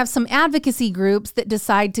we have some advocacy groups that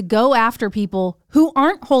decide to go after people who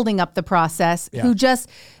aren't holding up the process, who just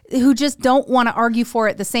don't want to argue for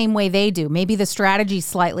it the same way they do. Maybe the strategy's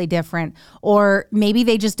slightly different, or maybe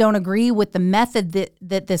they just don't agree with the method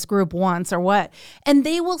that this group wants or what. And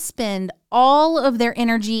they will spend all of their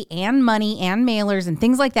energy and money and mailers and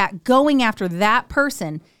things like that going after that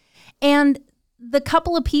person. And the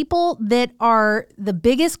couple of people that are the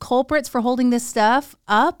biggest culprits for holding this stuff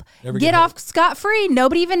up get off scot-free.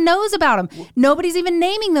 Nobody even knows about them. Nobody's even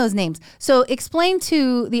naming those names. So explain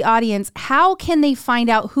to the audience, how can they find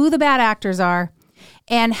out who the bad actors are,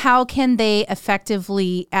 and how can they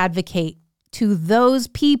effectively advocate to those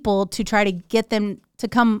people to try to get them to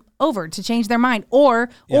come over, to change their mind, or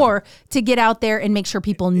to get out there and make sure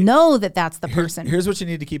people know that that's the person. Here's what you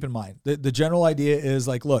need to keep in mind. The general idea is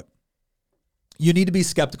like, look, you need to be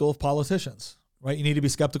skeptical of politicians, right? You need to be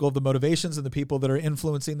skeptical of the motivations and the people that are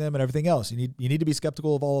influencing them and everything else. You need to be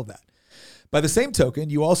skeptical of all of that. By the same token,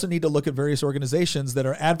 you also need to look at various organizations that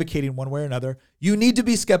are advocating one way or another. You need to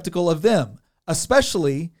be skeptical of them,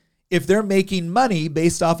 especially if they're making money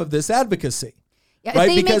based off of this advocacy. Yeah, right?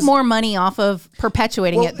 If they make more money off of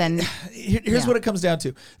perpetuating it, then here's what it comes down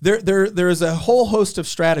to. There is a whole host of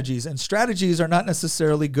strategies, and strategies are not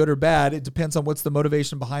necessarily good or bad. It depends on what's the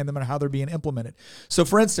motivation behind them and how they're being implemented. So,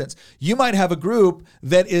 for instance, you might have a group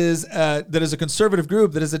that is a conservative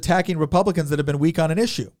group that is attacking Republicans that have been weak on an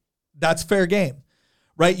issue. That's fair game,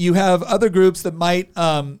 right? You have other groups that might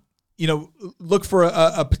look for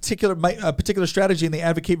a particular strategy and they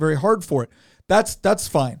advocate very hard for it. That's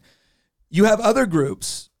fine. You have other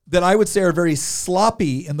groups that I would say are very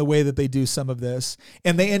sloppy in the way that they do some of this,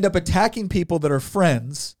 and they end up attacking people that are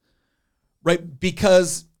friends, right?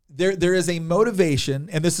 Because there is a motivation,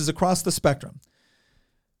 and this is across the spectrum.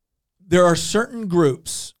 There are certain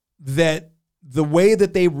groups that the way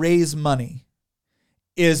that they raise money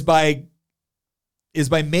is by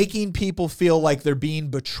making people feel like they're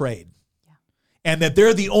being betrayed. And that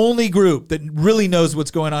they're the only group that really knows what's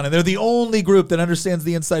going on. And they're the only group that understands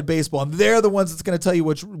the inside baseball. And they're the ones that's going to tell you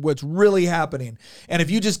what's really happening. And if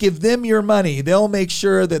you just give them your money, they'll make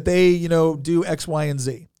sure that they, do X, Y, and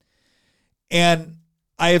Z. And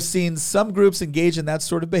I have seen some groups engage in that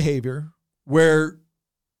sort of behavior where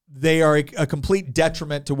they are a complete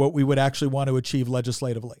detriment to what we would actually want to achieve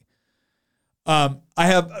legislatively. I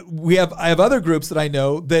have other groups that I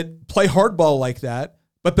know that play hardball like that,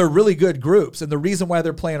 but they're really good groups. And the reason why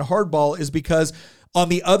they're playing hardball is because on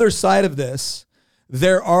the other side of this,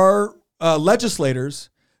 there are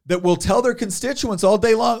legislators that will tell their constituents all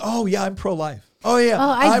day long, oh, yeah, I'm pro-life. Oh, yeah.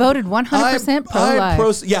 Oh, I voted 100%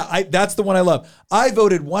 pro-life. That's the one I love. I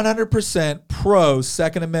voted 100% pro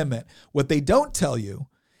Second Amendment. What they don't tell you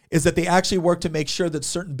is that they actually worked to make sure that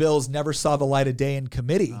certain bills never saw the light of day in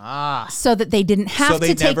committee. So that they didn't have So they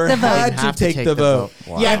to take never the vote. had to take the vote.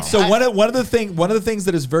 Wow. Yeah. And so one of the things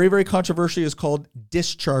that is very, very controversial is called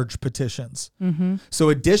discharge petitions. So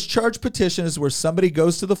a discharge petition is where somebody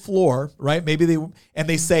goes to the floor, right? Maybe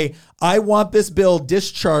they say, I want this bill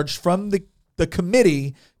discharged from the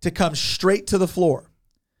committee to come straight to the floor.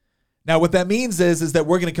 Now, what that means is that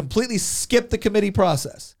we're going to completely skip the committee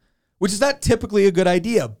process, which is not typically a good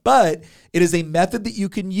idea, but it is a method that you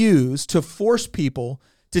can use to force people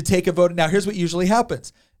to take a vote. Now, here's what usually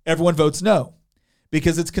happens. Everyone votes no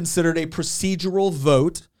because it's considered a procedural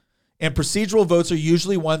vote, and procedural votes are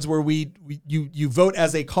usually ones where you vote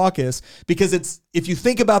as a caucus because if you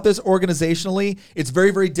think about this organizationally, it's very,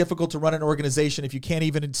 very difficult to run an organization if you can't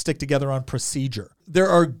even stick together on procedure. There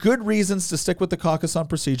are good reasons to stick with the caucus on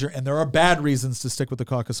procedure, and there are bad reasons to stick with the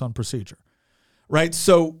caucus on procedure, right?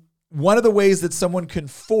 So one of the ways that someone can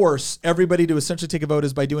force everybody to essentially take a vote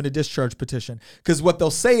is by doing a discharge petition. Because what they'll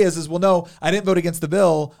say is, well, no, I didn't vote against the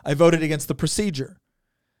bill. I voted against the procedure.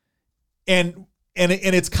 And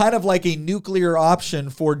it's kind of like a nuclear option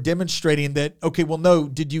for demonstrating that, okay, well, no,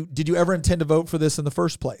 did you ever intend to vote for this in the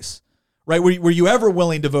first place? Right? Were you ever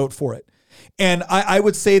willing to vote for it? And I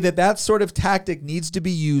would say that sort of tactic needs to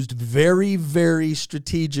be used very, very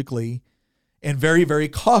strategically and very, very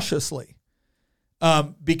cautiously.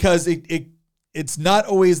 Because it's not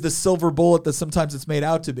always the silver bullet that sometimes it's made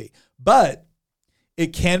out to be. But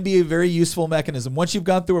it can be a very useful mechanism. Once you've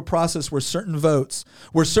gone through a process where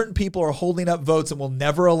certain people are holding up votes and will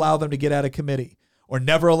never allow them to get out of committee, or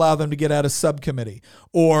never allow them to get out of subcommittee,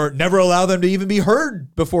 or never allow them to even be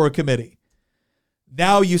heard before a committee.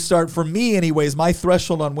 Now you start, for me anyways, my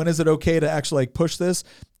threshold on when is it okay to actually push this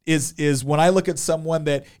is when I look at someone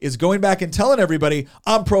that is going back and telling everybody,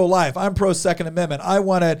 I'm pro-life, I'm pro-Second Amendment,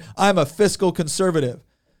 I'm a fiscal conservative.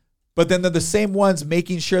 But then they're the same ones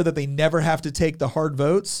making sure that they never have to take the hard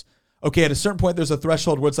votes. Okay, at a certain point, there's a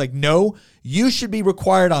threshold where it's like, no, you should be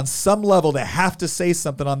required on some level to have to say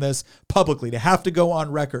something on this publicly, to have to go on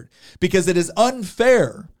record. Because it is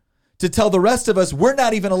unfair to tell the rest of us we're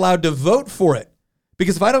not even allowed to vote for it.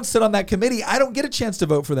 Because if I don't sit on that committee, I don't get a chance to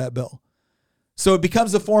vote for that bill. So it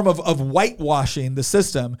becomes a form of whitewashing the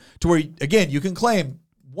system to where, again, you can claim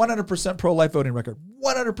 100% pro-life voting record,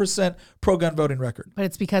 100% pro-gun voting record. But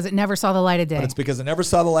it's because it never saw the light of day. But it's because it never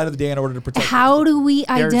saw the light of the day in order to protect. How do we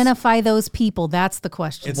identify those people? That's the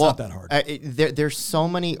question. It's not that hard. There's so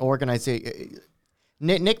many organizations.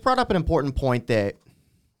 Nick brought up an important point that,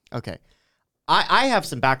 okay, I have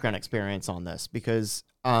some background experience on this because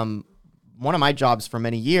one of my jobs for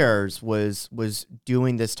many years was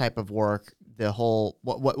doing this type of work, the whole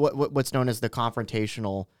what's known as the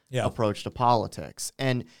confrontational approach to politics.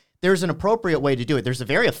 And there's an appropriate way to do it. There's a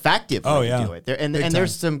very effective way to do it. And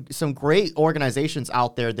there's some great organizations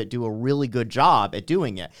out there that do a really good job at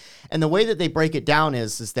doing it. And the way that they break it down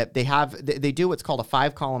is that they do what's called a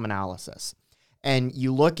 5-column analysis. And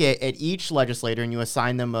you look at each legislator and you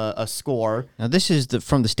assign them a score. Now, this is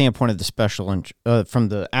from the standpoint of the from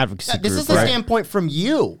the advocacy group. This is the standpoint from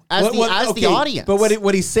you as the audience. But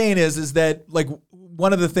what he's saying is that, like,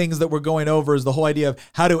 one of the things that we're going over is the whole idea of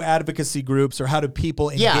how do advocacy groups or how do people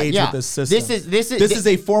engage with this system. This is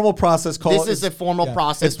a formal process called. This is a formal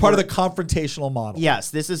process. It's part of the confrontational model. Yes,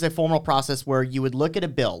 this is a formal process where you would look at a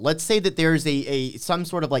bill. Let's say that there's some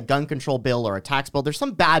sort of like gun control bill or a tax bill. There's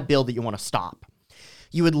some bad bill that you want to stop.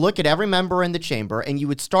 You would look at every member in the chamber and you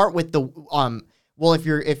would start with the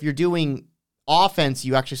if you're doing offense,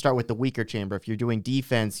 you actually start with the weaker chamber. If you're doing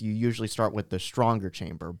defense, you usually start with the stronger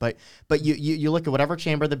chamber. But you look at whatever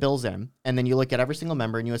chamber the bill's in, and then you look at every single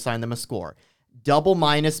member and you assign them a score. Double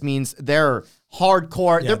minus means they're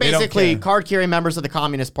hardcore. They're basically card-carrying members of the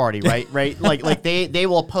Communist Party, right? Right? Like they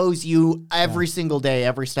will oppose you every single day,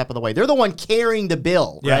 every step of the way. They're the one carrying the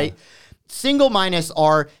bill, right? Single minus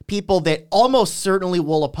are people that almost certainly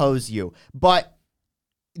will oppose you, but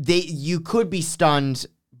you could be stunned,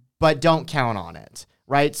 but don't count on it,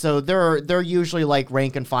 right? So they're usually like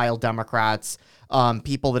rank and file Democrats,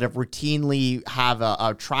 people that have routinely have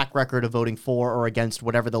a track record of voting for or against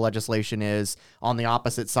whatever the legislation is on the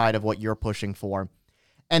opposite side of what you're pushing for.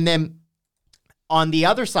 And then on the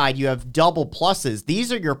other side, you have double pluses.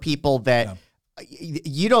 These are your people that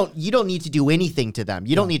you don't need to do anything to them.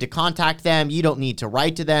 You don't need to contact them. You don't need to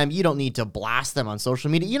write to them. You don't need to blast them on social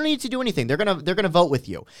media. You don't need to do anything. They're gonna vote with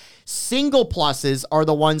you. Single pluses are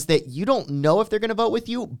the ones that you don't know if they're gonna vote with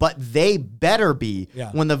you, but they better be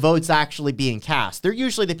when the vote's actually being cast. They're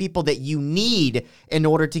usually the people that you need in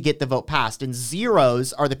order to get the vote passed. And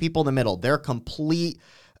zeros are the people in the middle. They're complete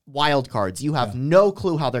wild cards. You have no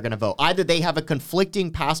clue how they're going to vote. Either they have a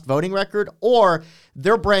conflicting past voting record, or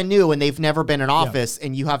they're brand new and they've never been in office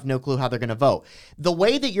and you have no clue how they're going to vote. The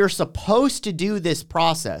way that you're supposed to do this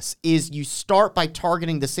process is you start by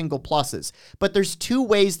targeting the single pluses. But there's two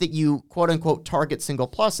ways that you, quote unquote, target single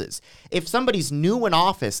pluses. If somebody's new in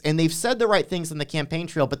office and they've said the right things in the campaign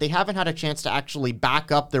trail, but they haven't had a chance to actually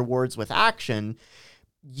back up their words with action,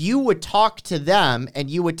 you would talk to them and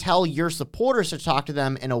you would tell your supporters to talk to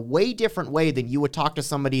them in a way different way than you would talk to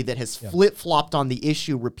somebody that has flip-flopped on the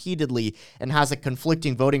issue repeatedly and has a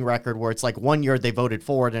conflicting voting record where it's like 1 year they voted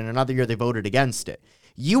for it and another year they voted against it.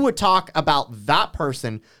 You would talk about that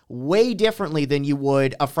person way differently than you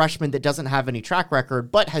would a freshman that doesn't have any track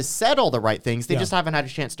record but has said all the right things. They just haven't had a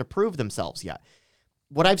chance to prove themselves yet.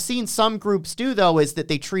 What I've seen some groups do, though, is that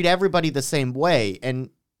they treat everybody the same way, and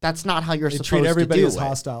that's not how you're supposed to do it. Treat everybody as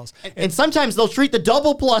hostiles. And sometimes they'll treat the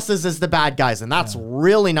double pluses as the bad guys, and that's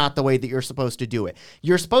really not the way that you're supposed to do it.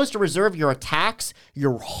 You're supposed to reserve your attacks,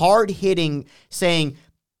 your hard-hitting, saying,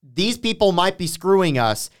 these people might be screwing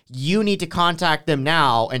us. You need to contact them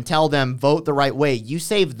now and tell them, vote the right way. You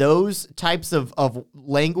save those types of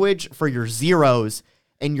language for your zeros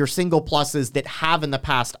and your single pluses that have in the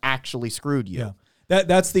past actually screwed you. Yeah.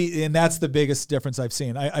 That's the biggest difference I've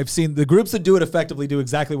seen. I've seen the groups that do it effectively do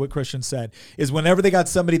exactly what Christian said, is whenever they got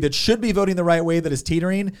somebody that should be voting the right way that is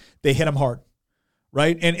teetering, they hit them hard,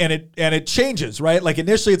 right? And it changes, right? Like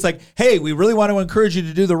initially it's like, hey, we really want to encourage you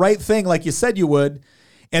to do the right thing like you said you would.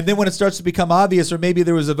 And then when it starts to become obvious, or maybe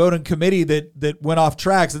there was a voting committee that went off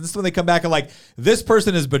tracks, and this is when they come back and like, this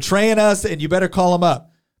person is betraying us and you better call them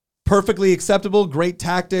up. Perfectly acceptable, great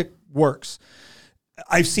tactic, works.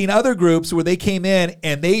 I've seen other groups where they came in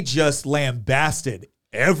and they just lambasted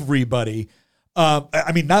everybody.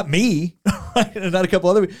 I mean, not me, right? And not a couple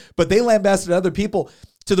other, but they lambasted other people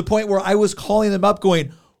to the point where I was calling them up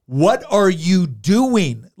going, what are you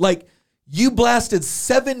doing? Like, you blasted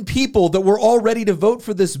 7 people that were all ready to vote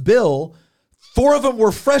for this bill. 4 of them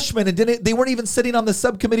were freshmen and they weren't even sitting on the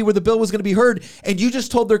subcommittee where the bill was going to be heard. And you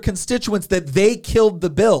just told their constituents that they killed the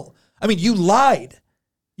bill. I mean, you lied.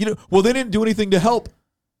 Well, they didn't do anything to help.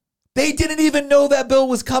 They didn't even know that bill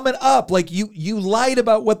was coming up. Like you lied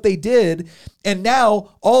about what they did. And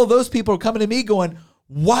now all of those people are coming to me going,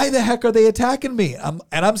 why the heck are they attacking me?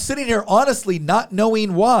 I'm sitting here honestly not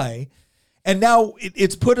knowing why. And now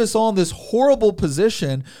it's put us all in this horrible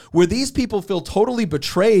position where these people feel totally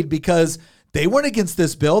betrayed because they weren't against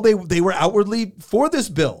this bill. They were outwardly for this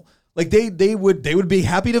bill. Like they would be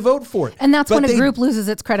happy to vote for it. And that's when a group loses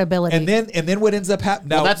its credibility. And then what ends up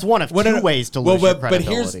happening? Well, that's one of two ways to lose your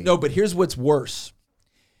credibility. But here's what's worse.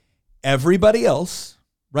 Everybody else,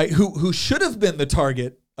 right, who should have been the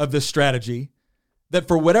target of this strategy, that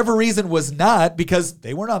for whatever reason was not because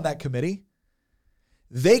they weren't on that committee,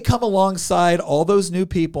 they come alongside all those new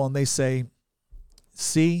people and they say,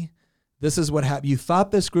 see, this is what happened. You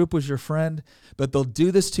thought this group was your friend, but they'll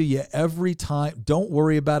do this to you every time. Don't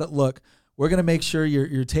worry about it. Look, we're going to make sure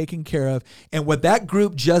you're taken care of. And what that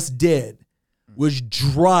group just did was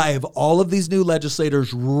drive all of these new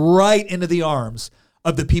legislators right into the arms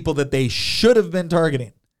of the people that they should have been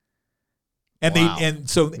targeting. And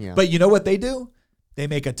but you know what they do? They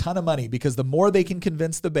make a ton of money because the more they can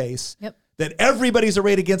convince the base that everybody's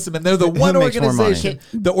arrayed against them, and they're the one organization,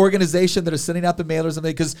 the organization that is sending out the mailers, and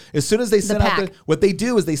because as soon as they send out what they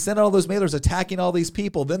do is they send out all those mailers attacking all these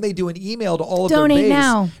people. Then they do an email to all of their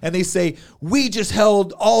base, and they say, "We just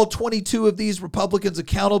held all 22 of these Republicans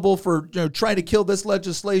accountable for trying to kill this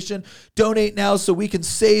legislation. Donate now so we can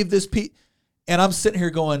save this." And I'm sitting here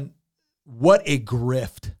going, "What a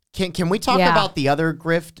grift!" Can we talk about the other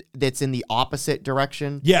grift that's in the opposite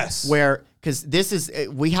direction? Yes. Where, because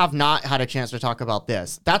we have not had a chance to talk about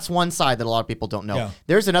this. That's one side that a lot of people don't know. Yeah.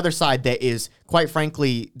 There's another side that is, quite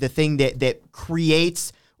frankly, the thing that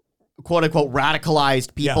creates quote unquote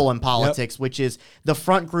radicalized people in politics, which is the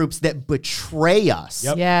front groups that betray us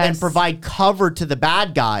and provide cover to the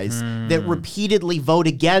bad guys that repeatedly vote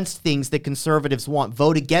against things that conservatives want,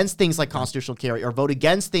 vote against things like constitutional carry, or vote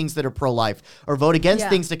against things that are pro-life, or vote against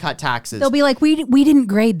things to cut taxes. They'll be like, we didn't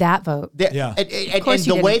grade that vote. And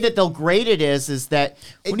the way that they'll grade it is that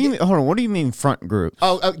what do you mean? Hold on. What do you mean front groups?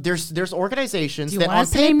 There's organizations Do you that want on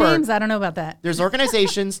to say paper names? I don't know about that. There's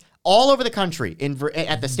organizations all over the country,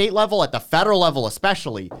 at the state level, at the federal level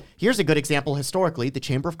especially. Here's a good example historically, the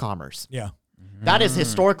Chamber of Commerce. Yeah. That is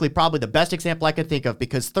historically probably the best example I could think of,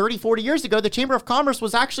 because 30, 40 years ago, the Chamber of Commerce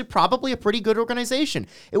was actually probably a pretty good organization.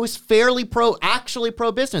 It was fairly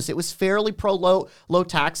pro-business. It was fairly low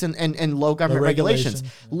tax and low government regulations.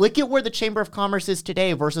 Look at where the Chamber of Commerce is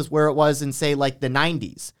today versus where it was in, say, like the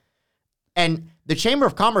 90s. And The Chamber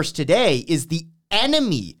of Commerce today is the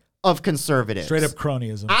enemy of conservatives. Straight up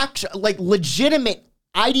cronyism. Like legitimate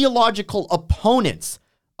ideological opponents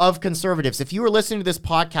of conservatives. If you were listening to this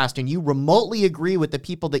podcast and you remotely agree with the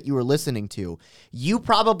people that you were listening to, you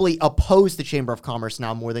probably oppose the Chamber of Commerce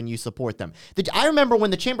now more than you support them. I remember when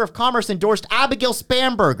the Chamber of Commerce endorsed Abigail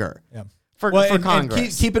Spanberger. Yeah. For Congress.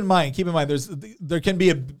 And keep in mind, there can be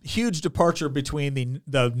a huge departure between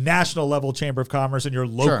the national level Chamber of Commerce and your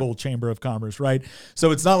local Chamber of Commerce, right? So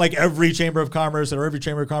it's not like every Chamber of Commerce or every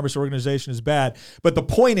Chamber of Commerce organization is bad. But the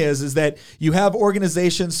point is that you have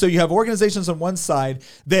organizations. So you have organizations on one side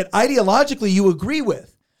that ideologically you agree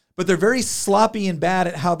with, but they're very sloppy and bad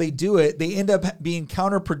at how they do it. They end up being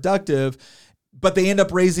counterproductive, but they end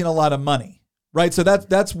up raising a lot of money. Right. So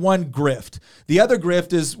that's one grift. The other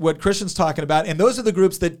grift is what Christian's talking about. And those are the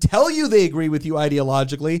groups that tell you they agree with you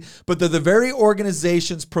ideologically, but they're the very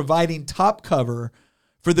organizations providing top cover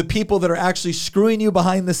for the people that are actually screwing you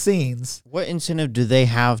behind the scenes. What incentive do they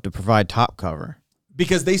have to provide top cover?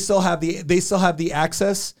 Because they still have the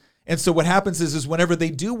access. And so what happens is whenever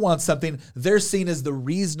they do want something, they're seen as the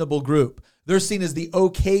reasonable group. They're seen as the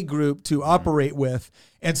okay group to operate with.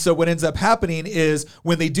 And so what ends up happening is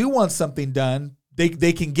when they do want something done, they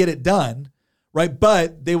can get it done, right?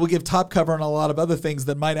 But they will give top cover on a lot of other things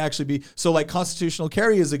that might actually be. So like constitutional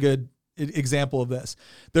carry is a good example of this.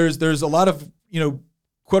 There's a lot of,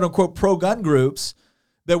 quote unquote pro-gun groups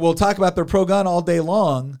that will talk about their pro-gun all day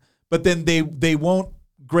long, but then they won't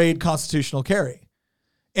grade constitutional carry.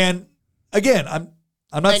 And again,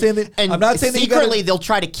 I'm not saying that secretly they'll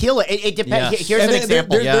try to kill it. It depends. Yes. Here's an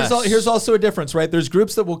example. Here's also a difference, right? There's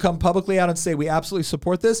groups that will come publicly out and say we absolutely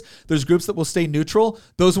support this. There's groups that will stay neutral.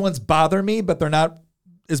 Those ones bother me, but they're not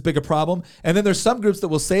as big a problem. And then there's some groups that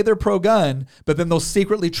will say they're pro-gun, but then they'll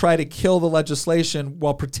secretly try to kill the legislation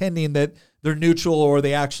while pretending that they're neutral or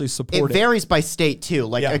they actually support it. It varies by state too.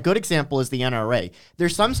 Like a good example is the NRA.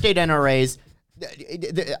 There's some state NRAs.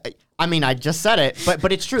 I mean, I just said it,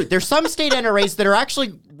 but it's true. There's some state NRAs that are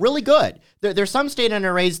actually really good. There's some state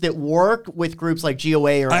NRAs that work with groups like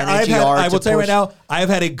GOA or NAGR. I will tell you right now, I have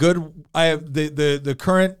had the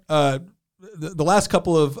current, the last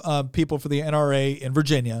couple of people for the NRA in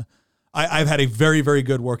Virginia. I've had a very, very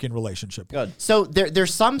good working relationship. Good. So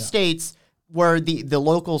there's some states where the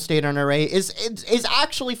local state NRA is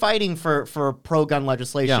actually fighting for pro-gun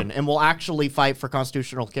legislation and will actually fight for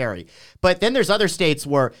constitutional carry. But then there's other states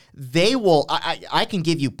where they will, I can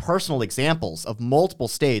give you personal examples of multiple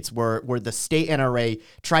states where the state NRA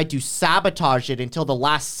tried to sabotage it until the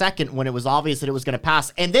last second when it was obvious that it was going to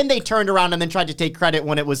pass. And then they turned around and then tried to take credit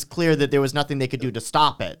when it was clear that there was nothing they could do to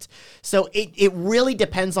stop it. So it really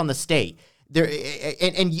depends on the state. There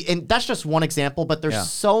and that's just one example, but there's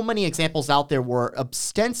so many examples out there where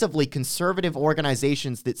ostensibly conservative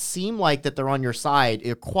organizations that seem like that they're on your side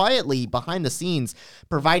are quietly behind the scenes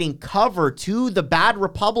providing cover to the bad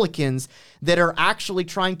Republicans that are actually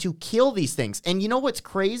trying to kill these things. And you know what's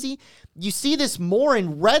crazy? You see this more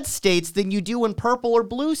in red states than you do in purple or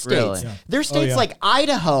blue states. Really? Yeah. There's states like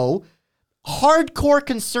Idaho, hardcore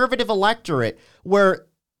conservative electorate where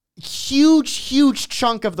huge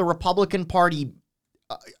chunk of the Republican Party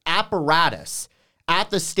apparatus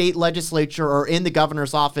at the state legislature or in the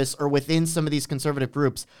governor's office or within some of these conservative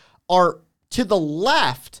groups are to the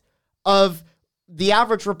left of the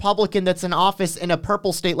average Republican that's in office in a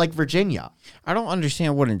purple state like Virginia. I don't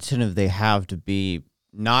understand what incentive they have to be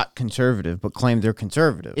not conservative but claim they're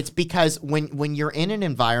conservative. It's because when you're in an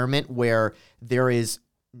environment where there is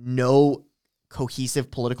no cohesive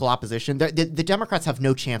political opposition, the Democrats have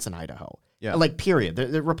no chance in Idaho. Yeah. Like, period.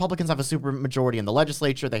 The Republicans have a super majority in the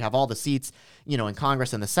legislature. They have all the seats, in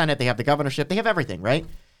Congress and the Senate. They have the governorship. They have everything, right?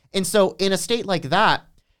 And so in a state like that,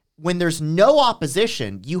 when there's no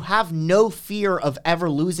opposition, you have no fear of ever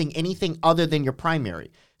losing anything other than your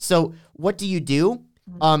primary. So what do?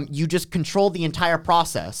 You just control the entire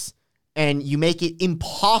process and you make it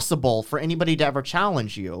impossible for anybody to ever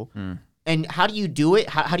challenge you. And how do you do it?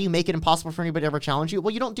 How do you make it impossible for anybody to ever challenge you?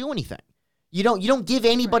 Well, you don't do anything. You don't give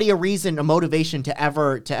anybody a reason, a motivation to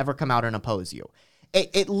ever come out and oppose you.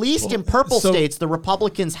 At least in purple states, the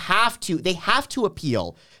Republicans have to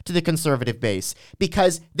appeal to the conservative base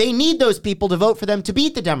because they need those people to vote for them to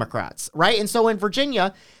beat the Democrats, right? And so in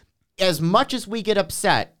Virginia, as much as we get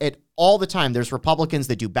upset at all the time, there's Republicans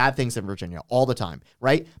that do bad things in Virginia all the time,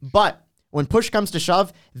 right? But when push comes to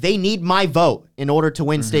shove, they need my vote in order to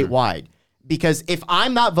win statewide. Because if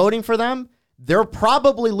I'm not voting for them, they're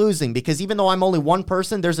probably losing. Because even though I'm only one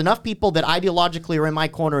person, there's enough people that ideologically are in my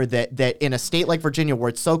corner that in a state like Virginia where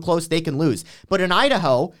it's so close, they can lose. But in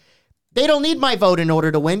Idaho, They don't need my vote in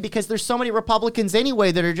order to win because there's so many Republicans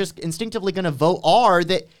anyway that are just instinctively going to vote R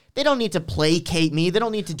that they don't need to placate me. They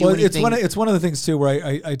don't need to do anything. It's one of the things too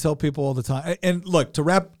where I tell people all the time. And look, to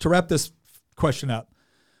wrap this question up,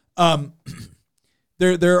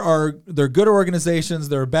 there are good organizations,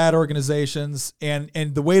 there are bad organizations, and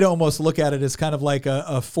the way to almost look at it is kind of like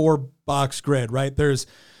a 4-box grid, right? There's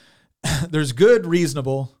good,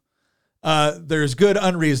 reasonable. There's good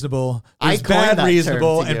unreasonable, there's bad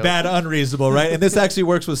reasonable, and bad unreasonable, right? And this actually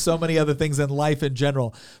works with so many other things in life in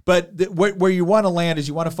general. But where you want to land is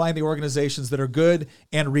you want to find the organizations that are good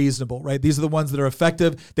and reasonable, right? These are the ones that are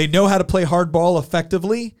effective. They know how to play hardball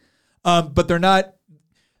effectively, but they're not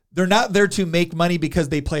there to make money because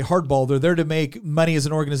they play hardball. They're there to make money as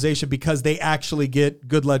an organization because they actually get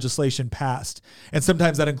good legislation passed. And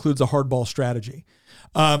sometimes that includes a hardball strategy.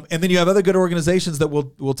 And then you have other good organizations that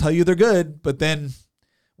will tell you they're good, but then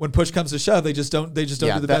when push comes to shove, they just don't do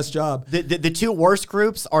the best job. The two worst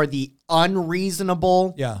groups are the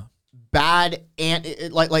unreasonable, bad, and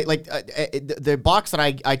the box that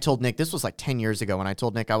I told Nick, this was like 10 years ago, and I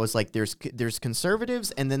told Nick, I was like, there's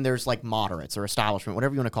conservatives, and then there's like moderates or establishment,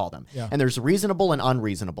 whatever you want to call them. Yeah. And there's reasonable and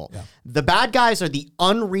unreasonable. Yeah. The bad guys are the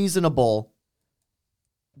unreasonable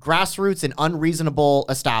grassroots and unreasonable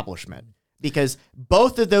establishment. Because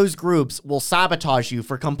both of those groups will sabotage you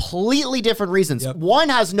for completely different reasons. Yep. One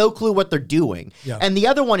has no clue what they're doing, and the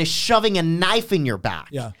other one is shoving a knife in your back.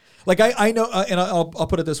 Yeah. Like I know, and I'll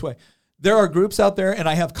put it this way. There are groups out there, and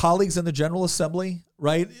I have colleagues in the General Assembly,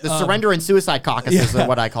 right? The surrender and suicide caucuses are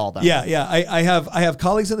what I call them. Yeah. I have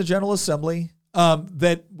colleagues in the General Assembly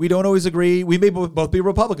that we don't always agree. We may both be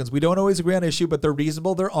Republicans. We don't always agree on issue, but they're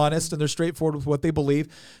reasonable, they're honest, and they're straightforward with what they believe.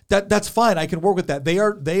 That's fine. I can work with that. They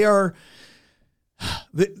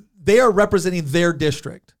are representing their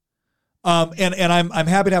district, and I'm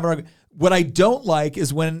happy to have an argument. What I don't like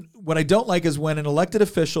is when an elected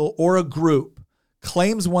official or a group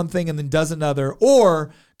claims one thing and then does another,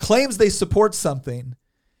 or claims they support something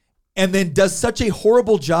and then does such a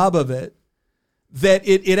horrible job of it that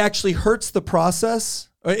it actually hurts the process.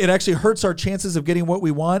 It actually hurts our chances of getting what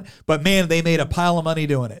we want. But man, they made a pile of money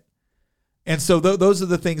doing it. And so those are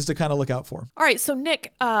the things to kind of look out for. All right. So,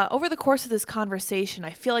 Nick, over the course of this conversation, I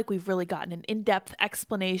feel like we've really gotten an in-depth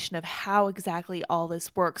explanation of how exactly all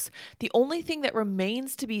this works. The only thing that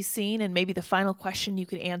remains to be seen, and maybe the final question you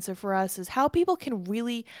could answer for us, is how people can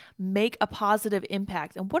really make a positive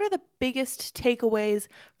impact. And what are the biggest takeaways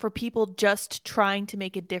for people just trying to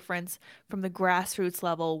make a difference from the grassroots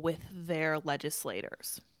level with their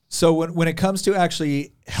legislators? So when it comes to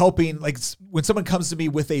actually helping, like when someone comes to me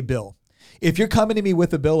with a bill, if you're coming to me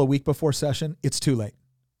with a bill a week before session, it's too late.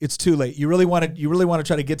 It's too late. You really want to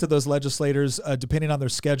try to get to those legislators, depending on their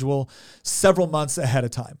schedule, several months ahead of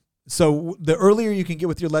time. So the earlier you can get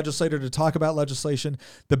with your legislator to talk about legislation,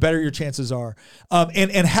 the better your chances are.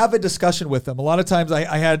 And have a discussion with them. A lot of times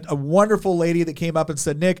I had a wonderful lady that came up and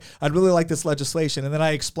said, Nick, I'd really like this legislation. And then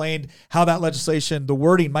I explained how that legislation, the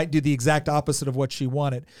wording might do the exact opposite of what she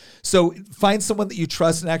wanted. So find someone that you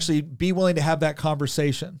trust and actually be willing to have that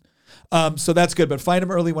conversation. So that's good, but find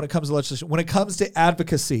them early when it comes to legislation. When it comes to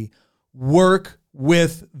advocacy, work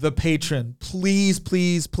with the patron. Please,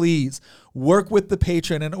 please, please work with the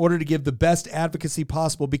patron in order to give the best advocacy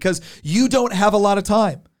possible, because you don't have a lot of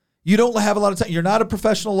time. You don't have a lot of time. You're not a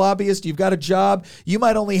professional lobbyist. You've got a job. You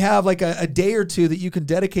might only have like a day or two that you can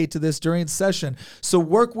dedicate to this during session. So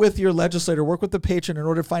work with your legislator, work with the patron in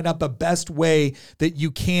order to find out the best way that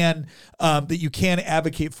you can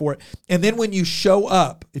advocate for it. And then when you show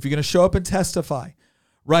up, if you're going to show up and testify,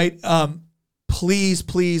 right? Please,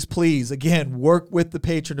 please, please, again, work with the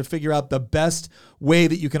patron to figure out the best way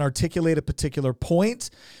that you can articulate a particular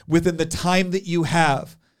point within the time that you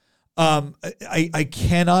have. I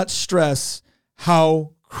cannot stress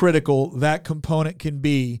how critical that component can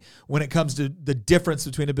be when it comes to the difference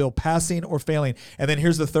between a bill passing or failing. And then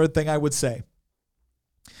here's the third thing I would say.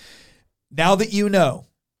 Now that you know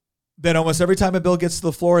that almost every time a bill gets to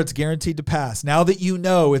the floor, it's guaranteed to pass. Now that you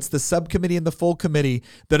know it's the subcommittee and the full committee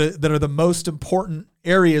that are the most important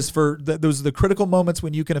areas for those are the critical moments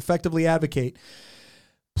when you can effectively advocate.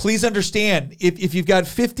 Please understand, if you've got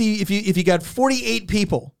 48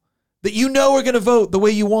 people that you know are going to vote the way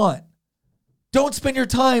you want, don't spend your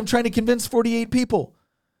time trying to convince 48 people.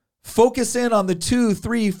 Focus in on the 2,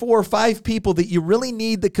 3, 4, 5 people that you really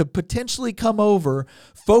need that could potentially come over.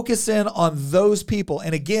 Focus in on those people.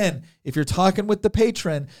 And again, if you're talking with the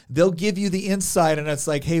patron, they'll give you the insight, and it's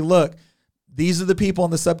like, hey, look, these are the people on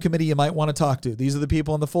the subcommittee you might want to talk to. These are the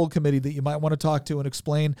people on the full committee that you might want to talk to and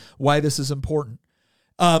explain why this is important.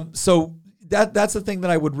 So that's the thing that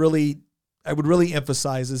I would really I would really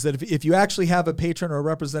emphasize is that if you actually have a patron or a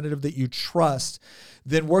representative that you trust,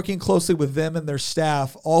 then working closely with them and their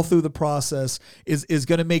staff all through the process is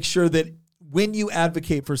going to make sure that when you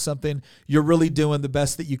advocate for something, you're really doing the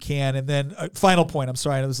best that you can. And then final point, I'm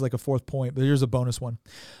sorry, I know this is like a fourth point, but here's a bonus one.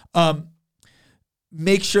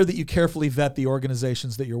 Make sure that you carefully vet the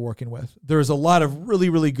organizations that you're working with. There's a lot of really,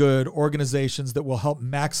 really good organizations that will help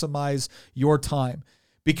maximize your time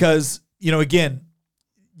because, again,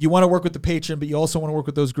 you want to work with the patron, but you also want to work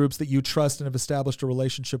with those groups that you trust and have established a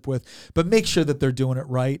relationship with, but make sure that they're doing it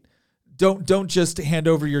right. Don't just hand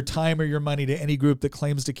over your time or your money to any group that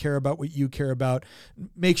claims to care about what you care about.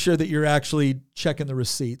 Make sure that you're actually checking the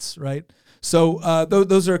receipts, right? So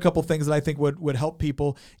those are a couple things that I think would help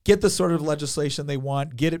people get the sort of legislation they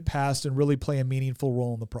want, get it passed, and really play a meaningful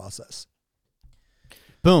role in the process.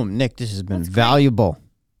 Boom, Nick, this has been valuable.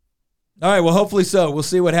 All right, well, hopefully so. We'll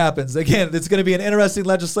see what happens. Again, it's going to be an interesting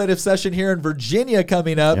legislative session here in Virginia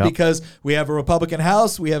coming up because we have a Republican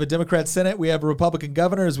House, we have a Democrat Senate, we have a Republican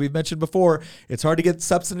governor. As we've mentioned before, it's hard to get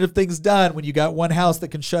substantive things done when you got one house that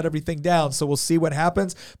can shut everything down. So we'll see what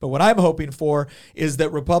happens. But what I'm hoping for is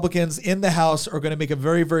that Republicans in the House are going to make a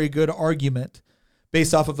very, very good argument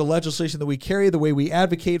based off of the legislation that we carry, the way we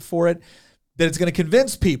advocate for it, that it's going to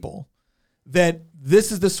convince people that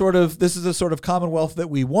this is the sort of Commonwealth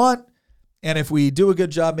that we want. And if we do a good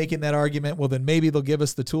job making that argument, well, then maybe they'll give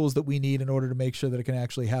us the tools that we need in order to make sure that it can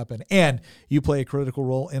actually happen. And you play a critical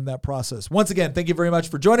role in that process. Once again, thank you very much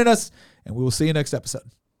for joining us, and we will see you next episode.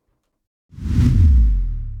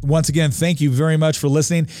 Once again, thank you very much for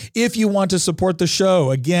listening. If you want to support the show,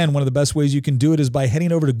 again, one of the best ways you can do it is by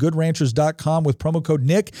heading over to goodranchers.com with promo code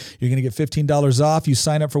Nick. You're going to get $15 off. You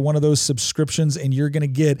sign up for one of those subscriptions and you're going to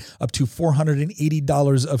get up to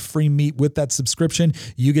 $480 of free meat with that subscription.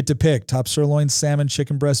 You get to pick top sirloin, salmon,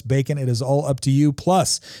 chicken breast, bacon. It is all up to you.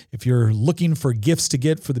 Plus, if you're looking for gifts to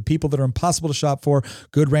get for the people that are impossible to shop for,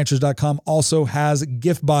 goodranchers.com also has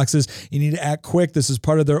gift boxes. You need to act quick. This is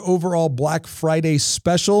part of their overall Black Friday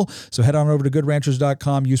special. So head on over to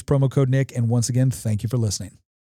goodranchers.com, use promo code Nick, and once again, thank you for listening.